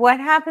then what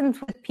happens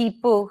with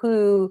people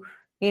who,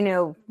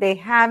 they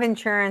have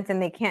insurance and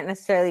they can't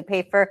necessarily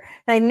pay for?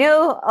 I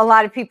know a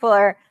lot of people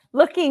are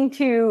looking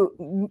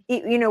to,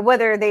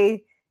 whether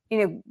they,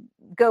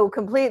 go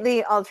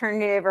completely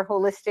alternative or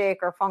holistic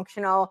or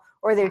functional,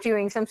 or they're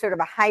doing some sort of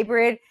a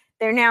hybrid.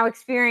 They're now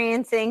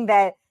experiencing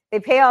that they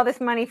pay all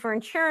this money for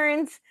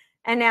insurance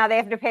and now they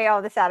have to pay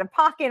all this out of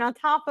pocket on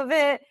top of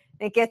it.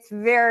 It gets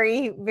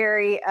very,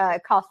 very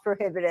cost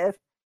prohibitive.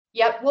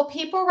 Yep. Well,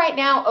 people right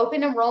now,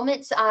 open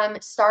enrollment's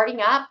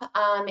starting up.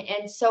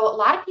 And so a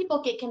lot of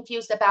people get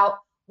confused about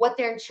what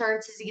their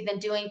insurance is even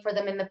doing for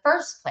them in the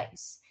first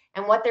place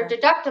and what their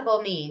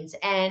deductible means.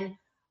 And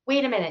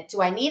wait a minute,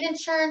 do I need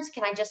insurance?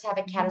 Can I just have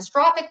a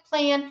catastrophic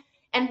plan?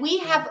 And we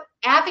have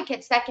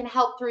advocates that can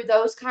help through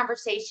those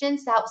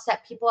conversations to help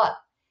set people up.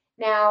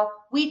 Now,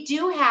 we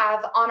do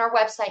have on our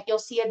website, you'll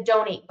see a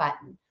donate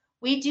button.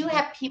 We do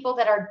have people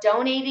that are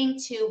donating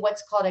to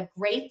what's called a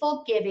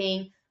Grateful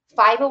Giving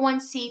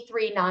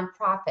 501c3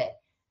 nonprofit.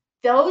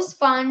 Those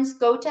funds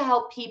go to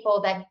help people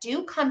that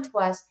do come to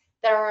us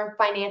that are in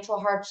financial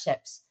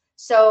hardships.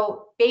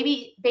 So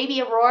baby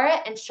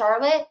Aurora and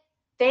Charlotte,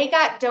 they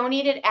got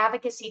donated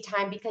advocacy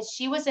time because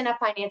she was in a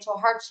financial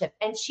hardship,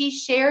 and she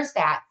shares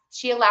that.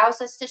 She allows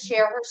us to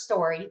share her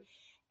story.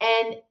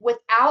 And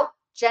without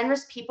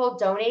generous people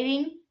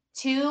donating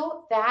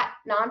to that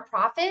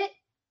nonprofit,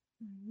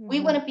 I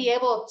wouldn't be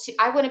able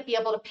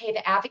to pay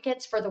the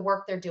advocates for the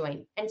work they're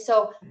doing. And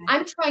so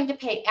I'm trying to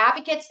pay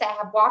advocates that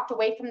have walked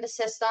away from the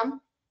system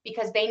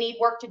because they need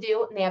work to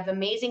do and they have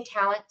amazing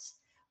talents.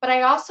 But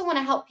I also want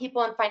to help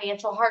people in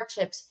financial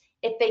hardships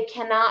if they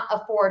cannot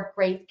afford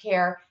Graith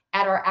care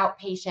at our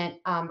outpatient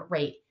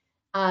rate.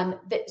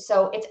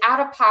 So it's out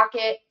of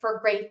pocket for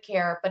Graith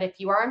care, but if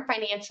you are in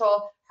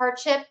financial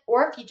hardship,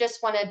 or if you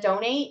just want to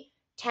donate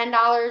 $10,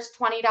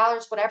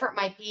 $20, whatever it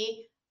might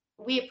be,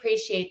 we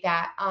appreciate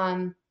that.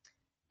 I'm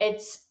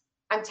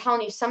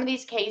telling you, some of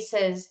these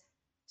cases,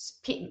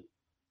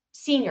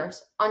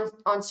 seniors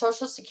on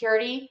Social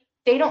Security,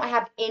 they don't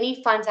have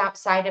any funds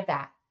outside of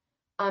that.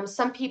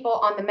 Some people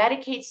on the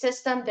Medicaid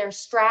system, they're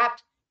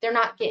strapped. They're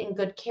not getting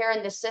good care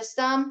in the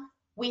system.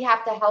 We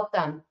have to help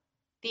them.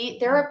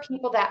 There are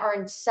people that are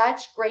in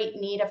such great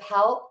need of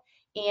help.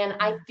 And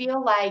I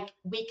feel like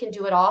we can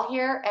do it all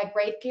here at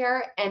Graith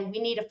Care, and we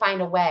need to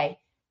find a way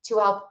to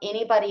help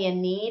anybody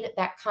in need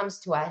that comes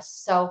to us.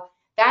 So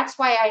that's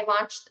why I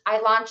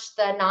launched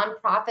the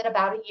nonprofit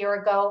about a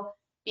year ago,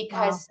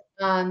 because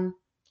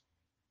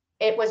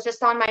it was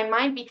just on my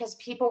mind, because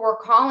people were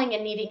calling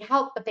and needing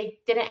help, but they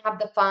didn't have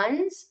the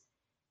funds.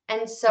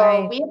 And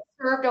so we have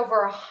served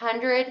over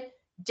 100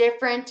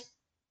 different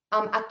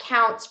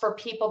accounts for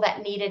people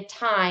that needed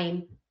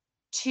time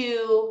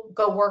to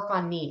go work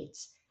on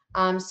needs.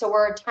 So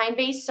we're a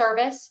time-based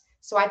service.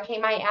 So I pay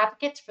my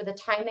advocates for the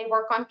time they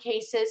work on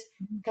cases,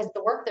 because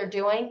the work they're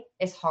doing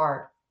is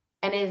hard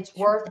and it's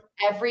worth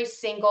every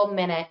single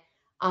minute.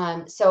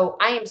 So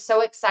I am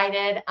so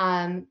excited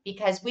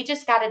because we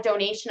just got a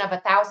donation of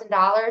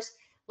 $1,000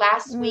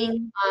 last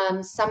week.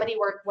 Somebody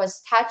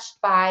was touched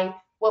by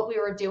what we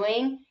were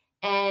doing.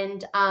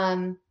 And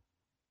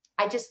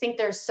I just think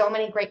there's so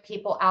many great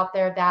people out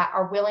there that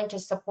are willing to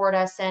support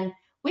us. And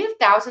we have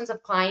thousands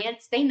of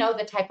clients. They know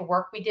the type of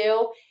work we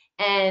do,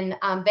 and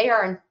they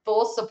are in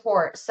full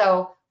support.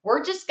 So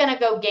we're just going to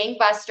go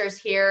gangbusters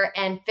here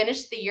and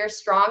finish the year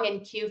strong in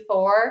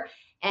Q4.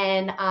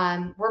 And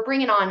we're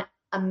bringing on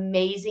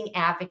amazing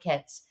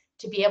advocates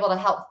to be able to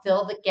help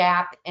fill the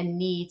gap and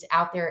needs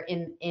out there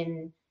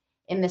in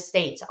the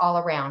states all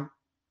around.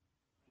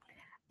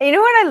 You know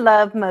what I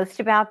love most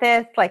about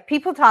this? Like,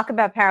 people talk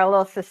about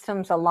parallel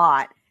systems a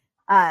lot.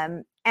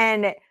 And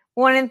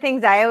one of the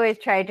things I always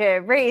try to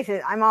raise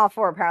is I'm all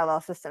for a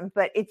parallel system,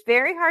 but it's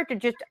very hard to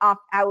just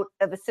opt out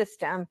of a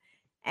system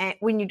and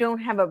when you don't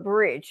have a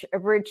bridge,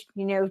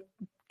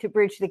 to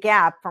bridge the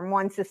gap from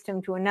one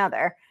system to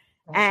another.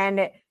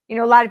 And,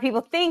 a lot of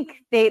people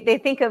think they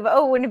think of,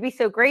 oh, wouldn't it be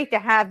so great to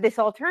have this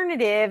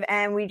alternative,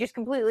 and we just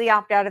completely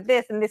opt out of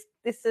this, and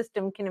this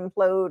system can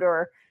implode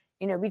or,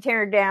 be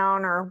teared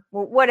down, or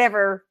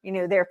whatever,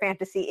 their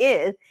fantasy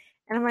is.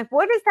 And I'm like,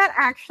 what does that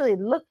actually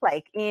look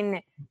like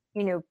in,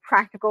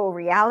 practical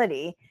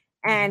reality?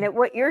 And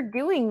what you're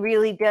doing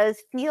really does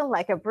feel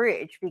like a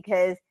bridge,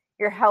 because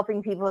you're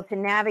helping people to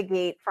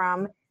navigate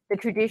from the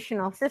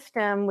traditional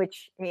system,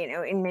 which,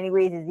 in many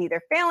ways is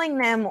either failing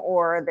them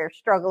or they're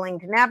struggling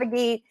to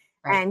navigate.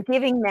 and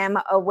giving them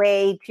a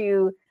way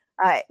to,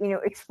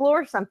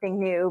 explore something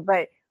new,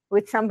 but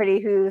with somebody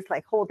who's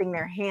like holding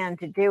their hand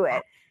to do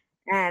it.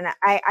 And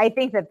I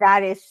think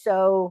that is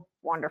so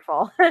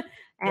wonderful.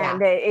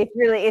 And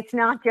it's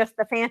not just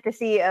the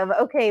fantasy of,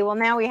 okay, well,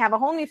 now we have a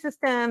whole new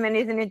system, and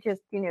isn't it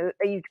just,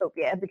 a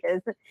utopia?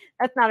 Because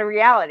that's not a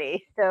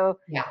reality. So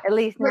at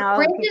least now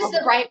bridge is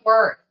the right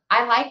word.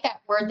 I like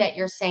that word that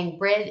you're saying,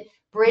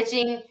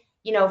 bridging,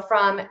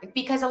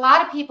 because a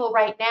lot of people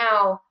right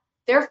now,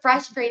 they're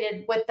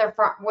frustrated with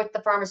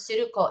the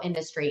pharmaceutical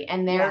industry,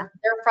 and they're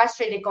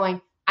frustrated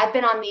going, I've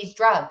been on these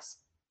drugs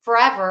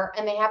forever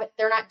and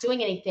they're not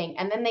doing anything.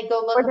 And then they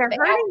go look or they're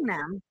hurting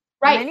them.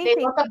 Right. They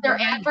look up their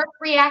adverse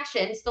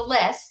reactions, the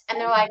list, and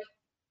they're like,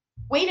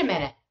 wait a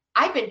minute,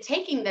 I've been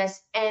taking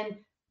this and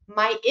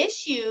my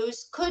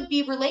issues could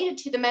be related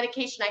to the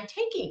medication I'm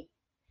taking.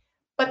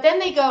 But then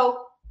they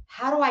go,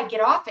 how do I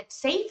get off it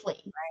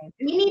safely? Right.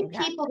 We need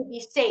people to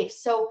be safe.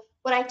 So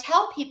what I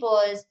tell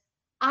people is,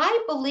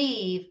 I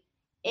believe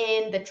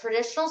in the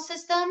traditional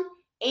system,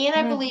 and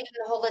I believe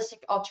in the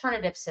holistic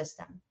alternative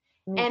system.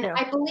 And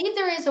I believe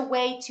there is a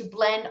way to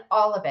blend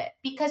all of it,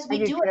 because we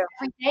do it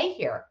every day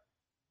here.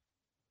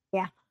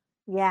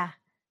 Yeah.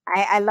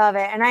 I love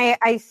it. And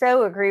I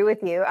so agree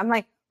with you. I'm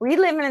like, we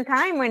live in a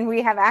time when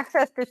we have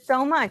access to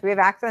so much. We have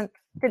access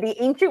to the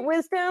ancient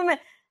wisdom,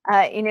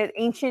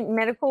 ancient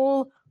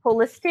medical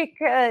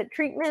holistic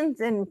treatments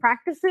and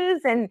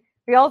practices. And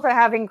we also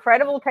have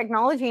incredible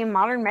technology in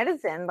modern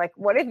medicine. Like,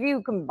 what if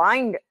you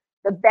combined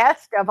the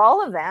best of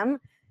all of them?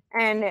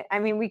 And I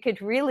mean, we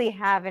could really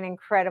have an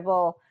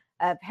incredible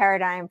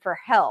paradigm for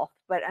health.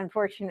 But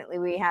unfortunately,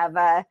 we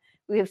have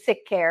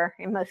sick care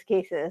in most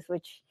cases,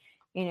 which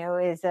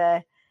is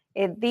the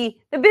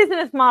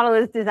business model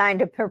is designed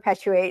to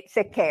perpetuate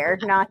sick care,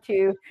 not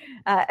to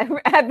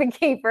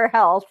advocate for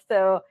health.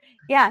 So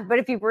but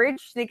if you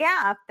bridge the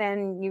gap,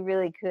 then you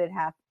really could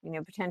have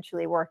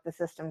potentially work the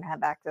system to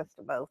have access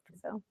to both.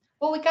 So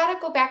well, we got to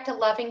go back to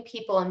loving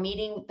people and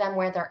meeting them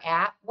where they're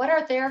at. What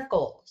are their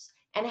goals,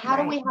 and how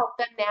do we help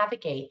them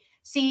navigate?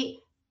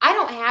 See, I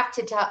don't have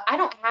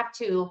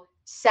to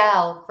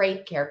sell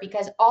Graith Care,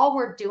 because all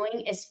we're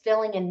doing is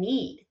filling a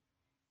need.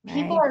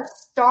 People are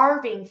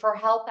starving for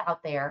help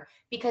out there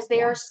because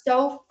they are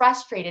so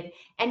frustrated.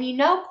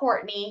 And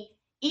Courtney,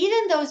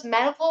 even those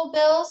medical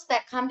bills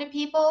that come to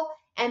people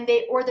and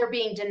they're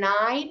being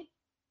denied,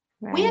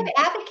 we have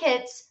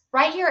advocates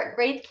right here at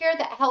Graith Care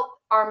that help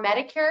our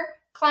Medicare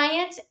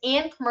clients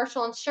and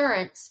commercial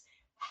insurance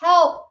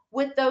help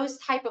with those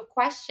type of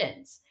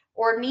questions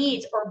or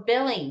needs or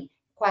billing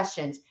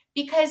questions,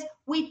 because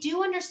we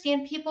do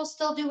understand people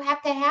still do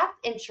have to have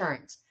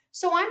insurance.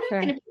 So I'm not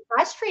going to be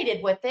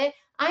frustrated with it.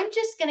 I'm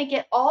just going to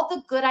get all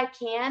the good I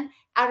can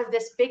out of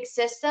this big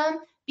system,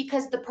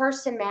 because the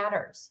person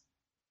matters.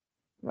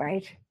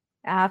 Right.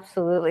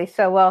 Absolutely.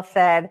 So well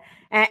said.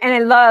 And I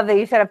love that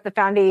you set up the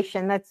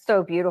foundation. That's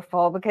so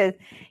beautiful, because,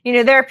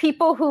 there are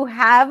people who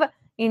have,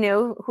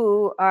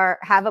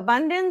 have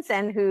abundance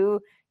and who,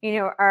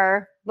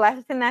 are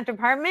blessed in that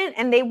department,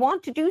 and they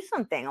want to do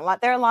something.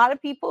 There are a lot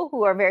of people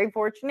who are very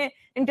fortunate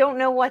and don't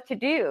know what to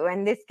do.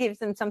 And this gives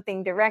them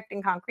something direct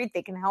and concrete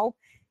they can help.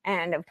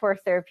 And of course,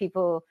 there are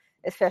people,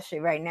 especially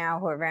right now,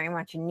 who are very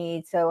much in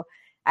need. So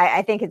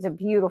I think it's a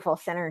beautiful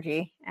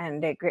synergy,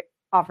 and it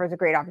offers a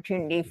great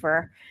opportunity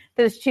for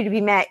those two to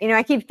be met.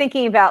 I keep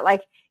thinking about,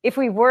 like, if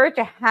we were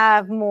to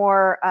have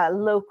more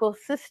local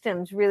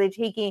systems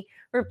really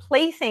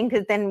replacing,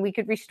 because then we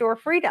could restore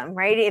freedom,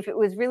 right? If it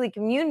was really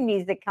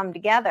communities that come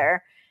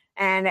together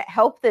and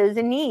help those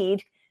in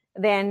need,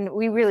 then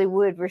we really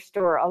would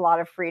restore a lot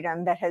of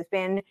freedom that has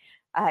been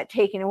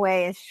taken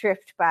away and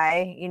stripped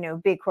by,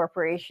 big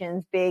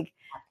corporations, big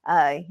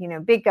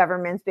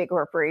governments, big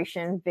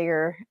corporations,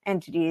 bigger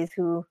entities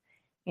who,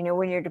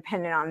 when you're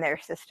dependent on their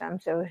system.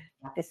 So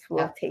this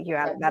will take you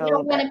out of that a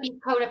little bit. We don't want to be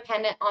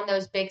codependent on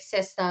those big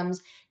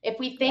systems. If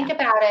we think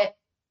about it,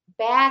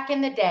 back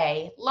in the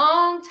day,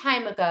 long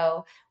time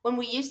ago, when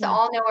we used to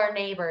all know our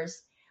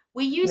neighbors,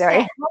 we used to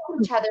help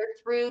each other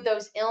through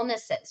those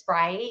illnesses,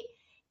 right?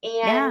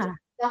 And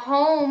the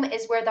home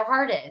is where the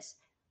heart is.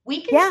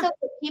 We can still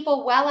put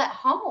people well at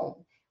home.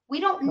 We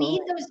don't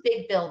need those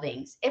big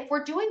buildings. If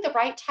we're doing the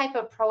right type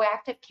of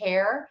proactive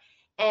care,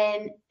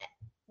 and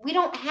we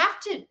don't have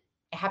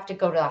to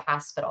go to the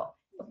hospital.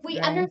 If we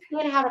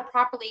understand how to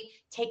properly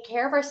take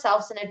care of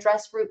ourselves and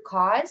address root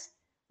cause,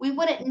 we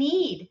wouldn't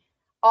need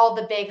all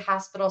the big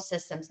hospital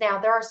systems. Now,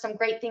 there are some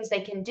great things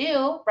they can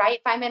do, right?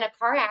 If I'm in a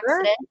car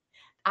accident,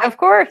 of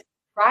course,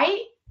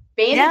 right?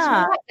 Bandage me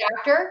up,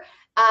 doctor.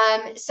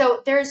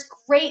 So there's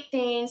great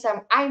things.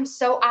 I'm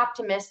so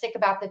optimistic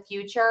about the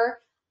future.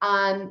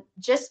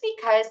 Just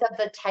because of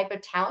the type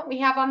of talent we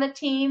have on the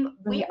team,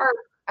 we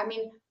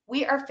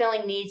are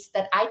filling needs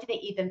that I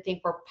didn't even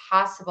think were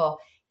possible,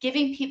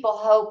 giving people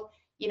hope.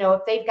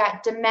 If they've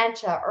got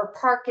dementia or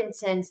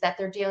Parkinson's that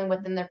they're dealing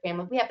with in their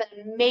family, we have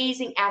an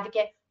amazing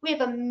advocate. We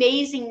have an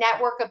amazing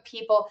network of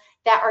people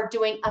that are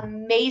doing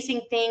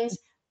amazing things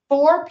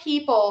for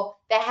people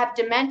that have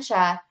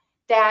dementia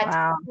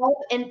that help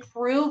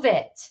improve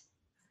it.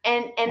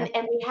 And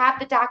we have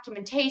the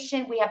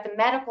documentation, we have the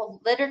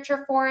medical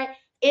literature for it.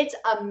 It's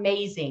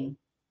amazing.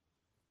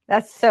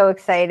 That's so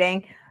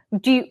exciting.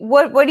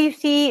 What do you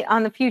see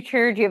on the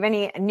future? Do you have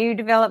any new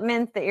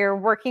developments that you're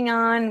working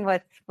on?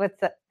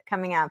 What's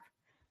coming up?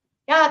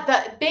 Yeah,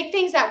 the big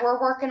things that we're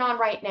working on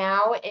right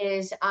now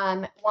is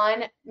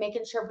one,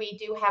 making sure we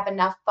do have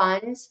enough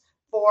funds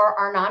for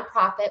our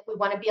nonprofit. We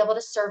want to be able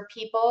to serve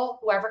people,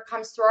 whoever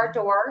comes through our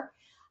door.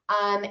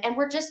 And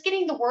we're just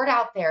getting the word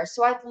out there.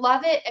 So I'd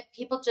love it if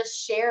people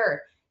just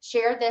share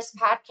this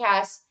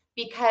podcast,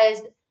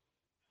 because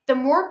the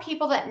more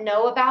people that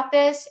know about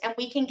this and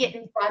we can get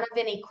in front of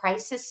any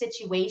crisis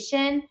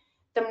situation,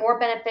 the more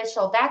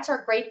beneficial. That's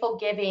our grateful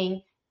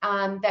giving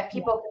that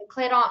people can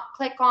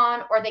click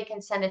on, or they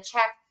can send a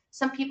check.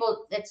 Some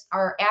people,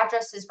 our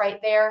address is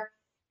right there,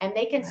 and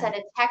they can send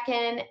a check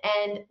in,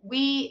 and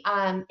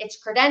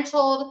it's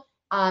credentialed.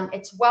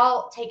 It's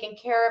well taken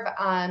care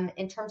of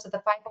in terms of the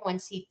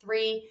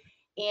 501c3.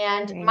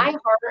 And my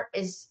heart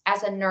is,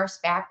 as a nurse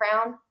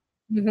background,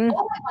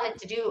 all I wanted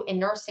to do in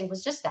nursing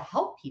was just to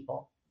help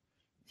people.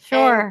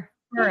 Sure.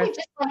 And we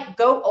just like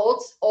go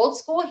old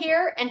school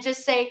here and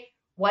just say,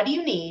 what do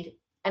you need?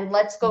 And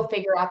let's go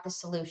figure out the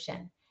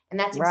solution. And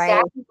that's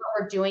exactly what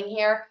we're doing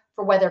here,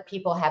 for whether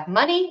people have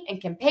money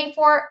and can pay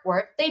for it,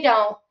 or if they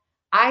don't.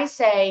 I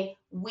say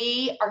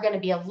we are going to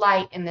be a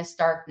light in this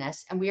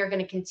darkness, and we are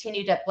going to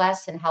continue to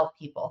bless and help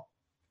people.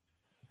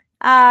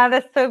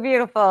 That's so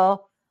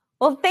beautiful.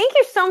 Well, thank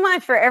you so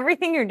much for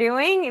everything you're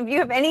doing. If you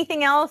have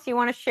anything else you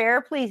want to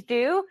share, please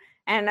do.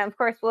 And of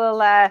course,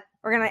 we're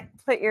going to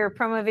put your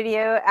promo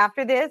video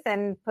after this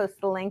and post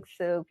the link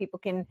so people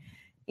can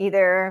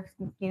either,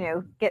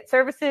 get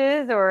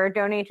services or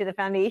donate to the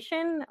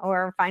foundation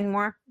or find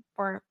more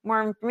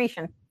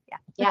information. Yeah.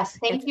 Yes.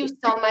 Thank you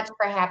so much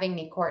for having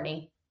me,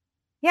 Courtney.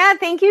 Yeah.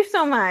 Thank you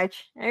so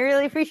much. I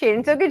really appreciate it.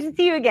 And so good to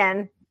see you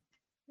again.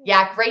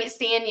 Yeah. Great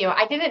seeing you.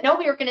 I didn't know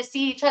we were going to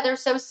see each other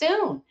so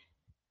soon.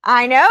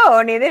 I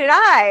know. Neither did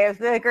I. It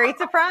was a great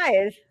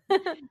surprise.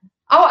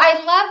 Oh,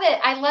 I love it.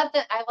 I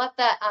love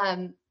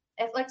the,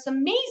 it looks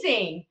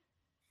amazing.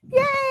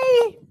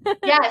 Yay.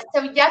 Yeah.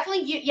 So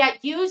definitely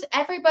use,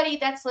 everybody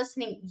that's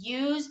listening,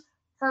 use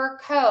her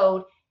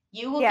code.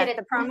 You will get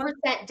a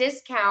 10%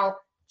 discount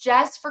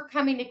just for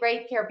coming to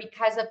Graith Care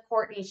because of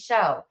Courtney's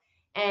show.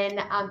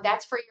 And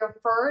that's for your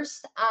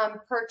first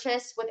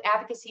purchase with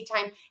Advocacy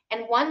Time.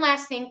 And one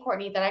last thing,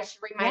 Courtney, that I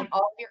should remind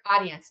all of your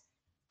audience.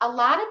 A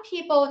lot of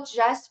people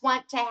just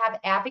want to have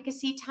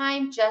Advocacy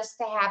Time just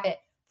to have it,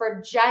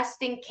 for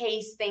just in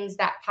case things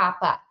that pop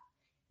up.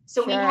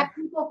 So we have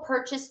people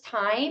purchase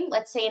time,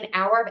 let's say an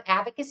hour of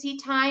advocacy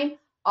time.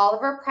 All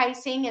of our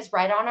pricing is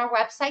right on our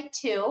website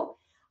too.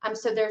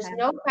 So there's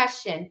no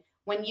question.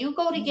 When you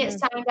go to get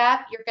signed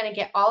up, you're going to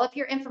get all of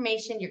your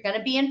information. You're going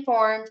to be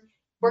informed.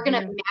 We're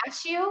going to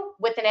match you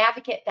with an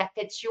advocate that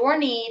fits your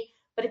need.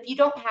 But if you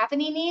don't have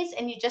any needs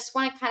and you just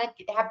want to kind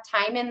of have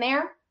time in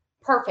there,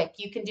 perfect.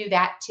 You can do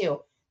that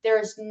too.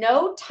 There is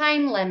no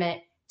time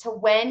limit to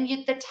when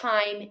the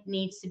time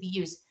needs to be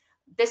used.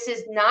 This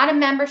is not a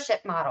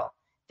membership model.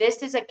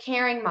 This is a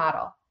caring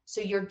model. So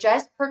you're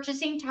just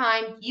purchasing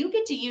time. You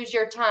get to use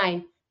your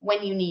time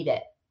when you need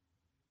it.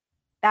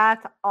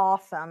 That's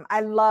awesome.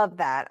 I love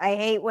that. I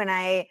hate when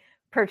I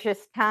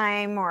purchase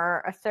time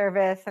or a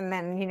service and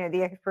then,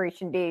 the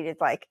expiration date is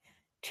like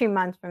 2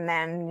 months from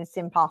then and it's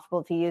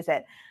impossible to use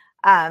it.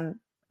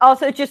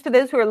 Also, just to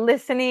those who are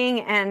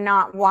listening and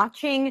not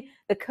watching,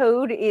 the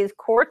code is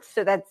COURTZ.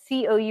 So that's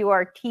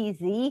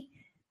COURTZ,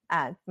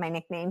 my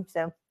nickname.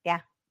 So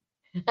yeah.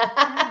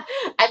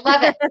 I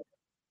love it.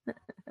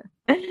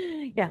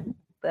 Yeah.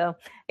 So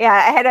yeah,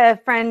 I had a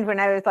friend when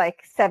I was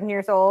like 7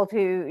 years old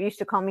who used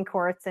to call me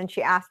COURTZ, and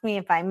she asked me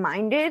if I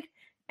minded.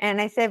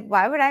 And I said,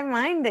 why would I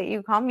mind that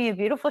you call me a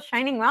beautiful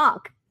shining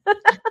rock? I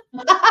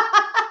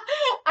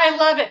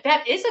love it.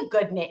 That is a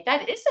good name.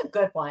 That is a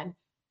good one.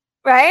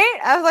 Right?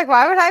 I was like,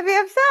 why would I be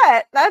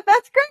upset?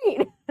 That's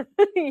great.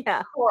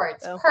 Yeah.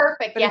 COURTZ. So,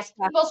 perfect. Yes.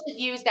 People should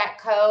use that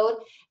code,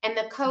 and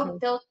the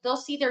code, they'll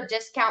see their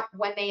discount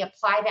when they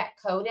apply that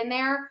code in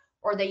there,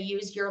 or they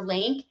use your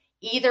link.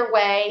 Either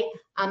way.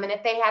 And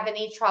if they have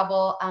any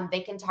trouble,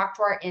 they can talk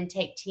to our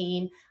intake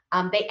team.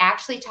 They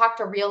actually talk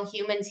to real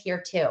humans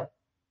here too.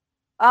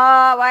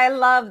 Oh, I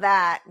love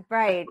that.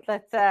 Right.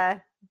 Let's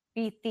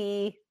beat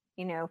the,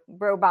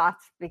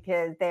 robots,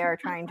 because they are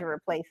trying to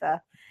replace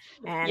us,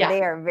 and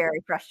they are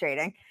very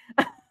frustrating.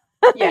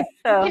 Yeah.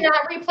 So, you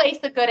cannot replace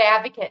the good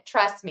advocate.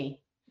 Trust me.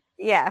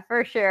 Yeah,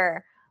 for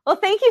sure. Well,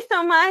 thank you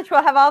so much.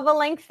 We'll have all the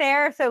links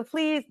there. So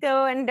please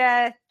go and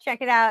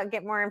check it out,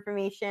 get more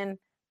information.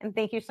 And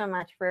thank you so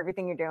much for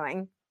everything you're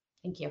doing.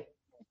 Thank you.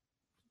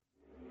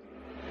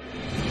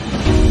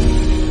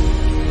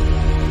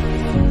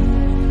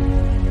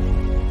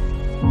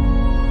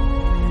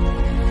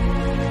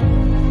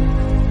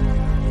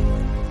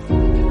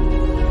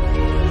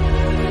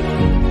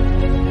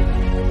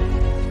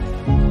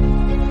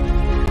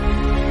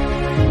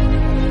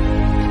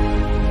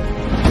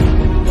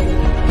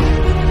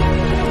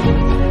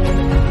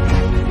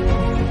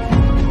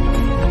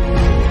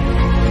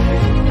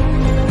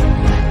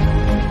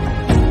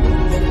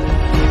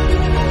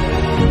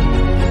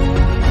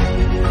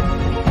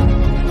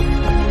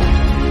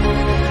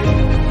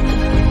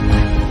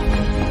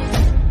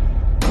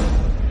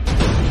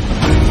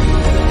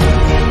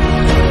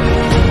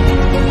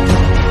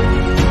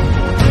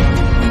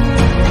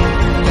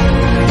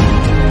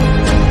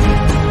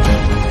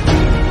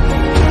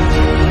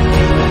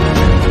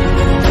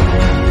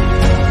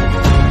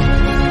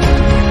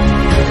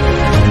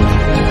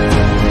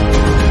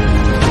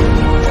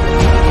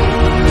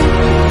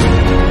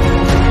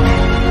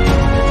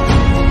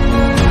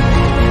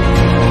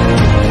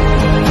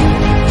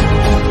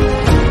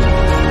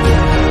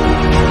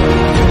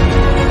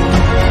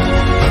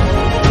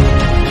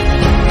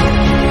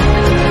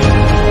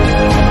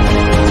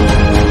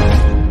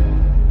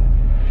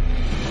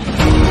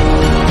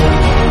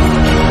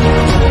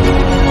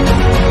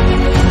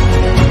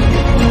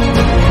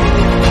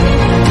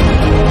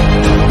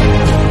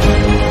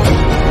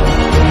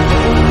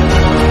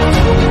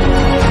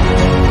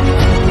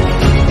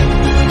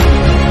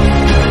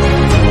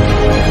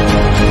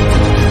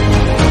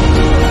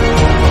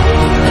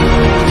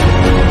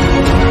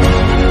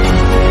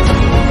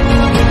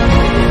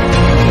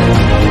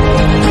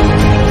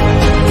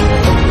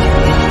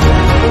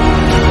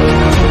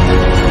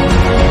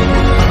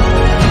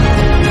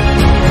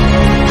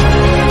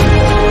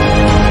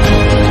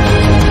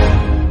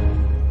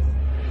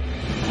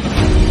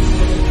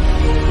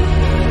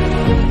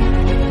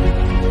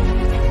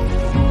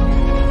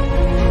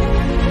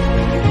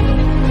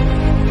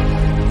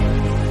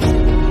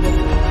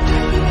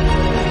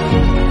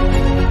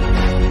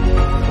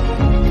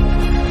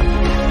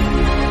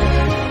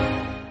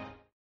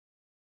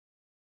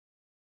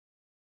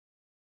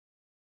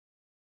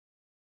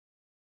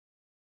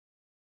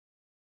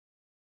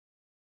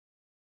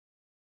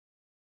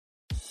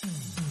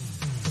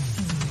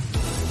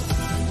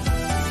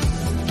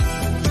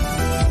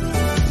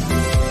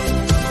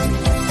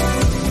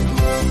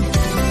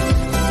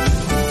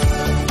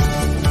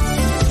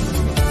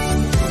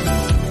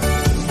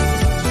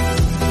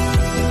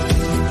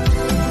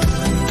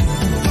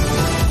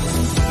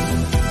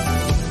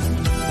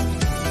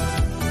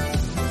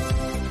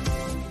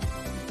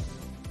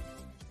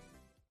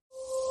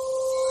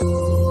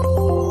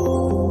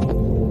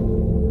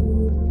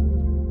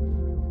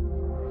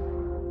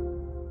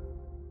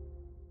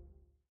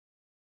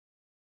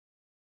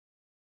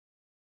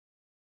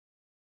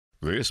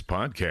 This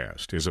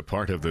podcast is a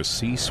part of the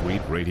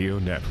C-Suite Radio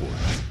Network.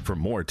 For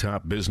more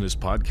top business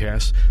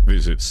podcasts,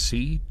 visit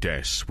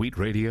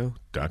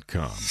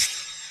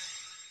c-suiteradio.com.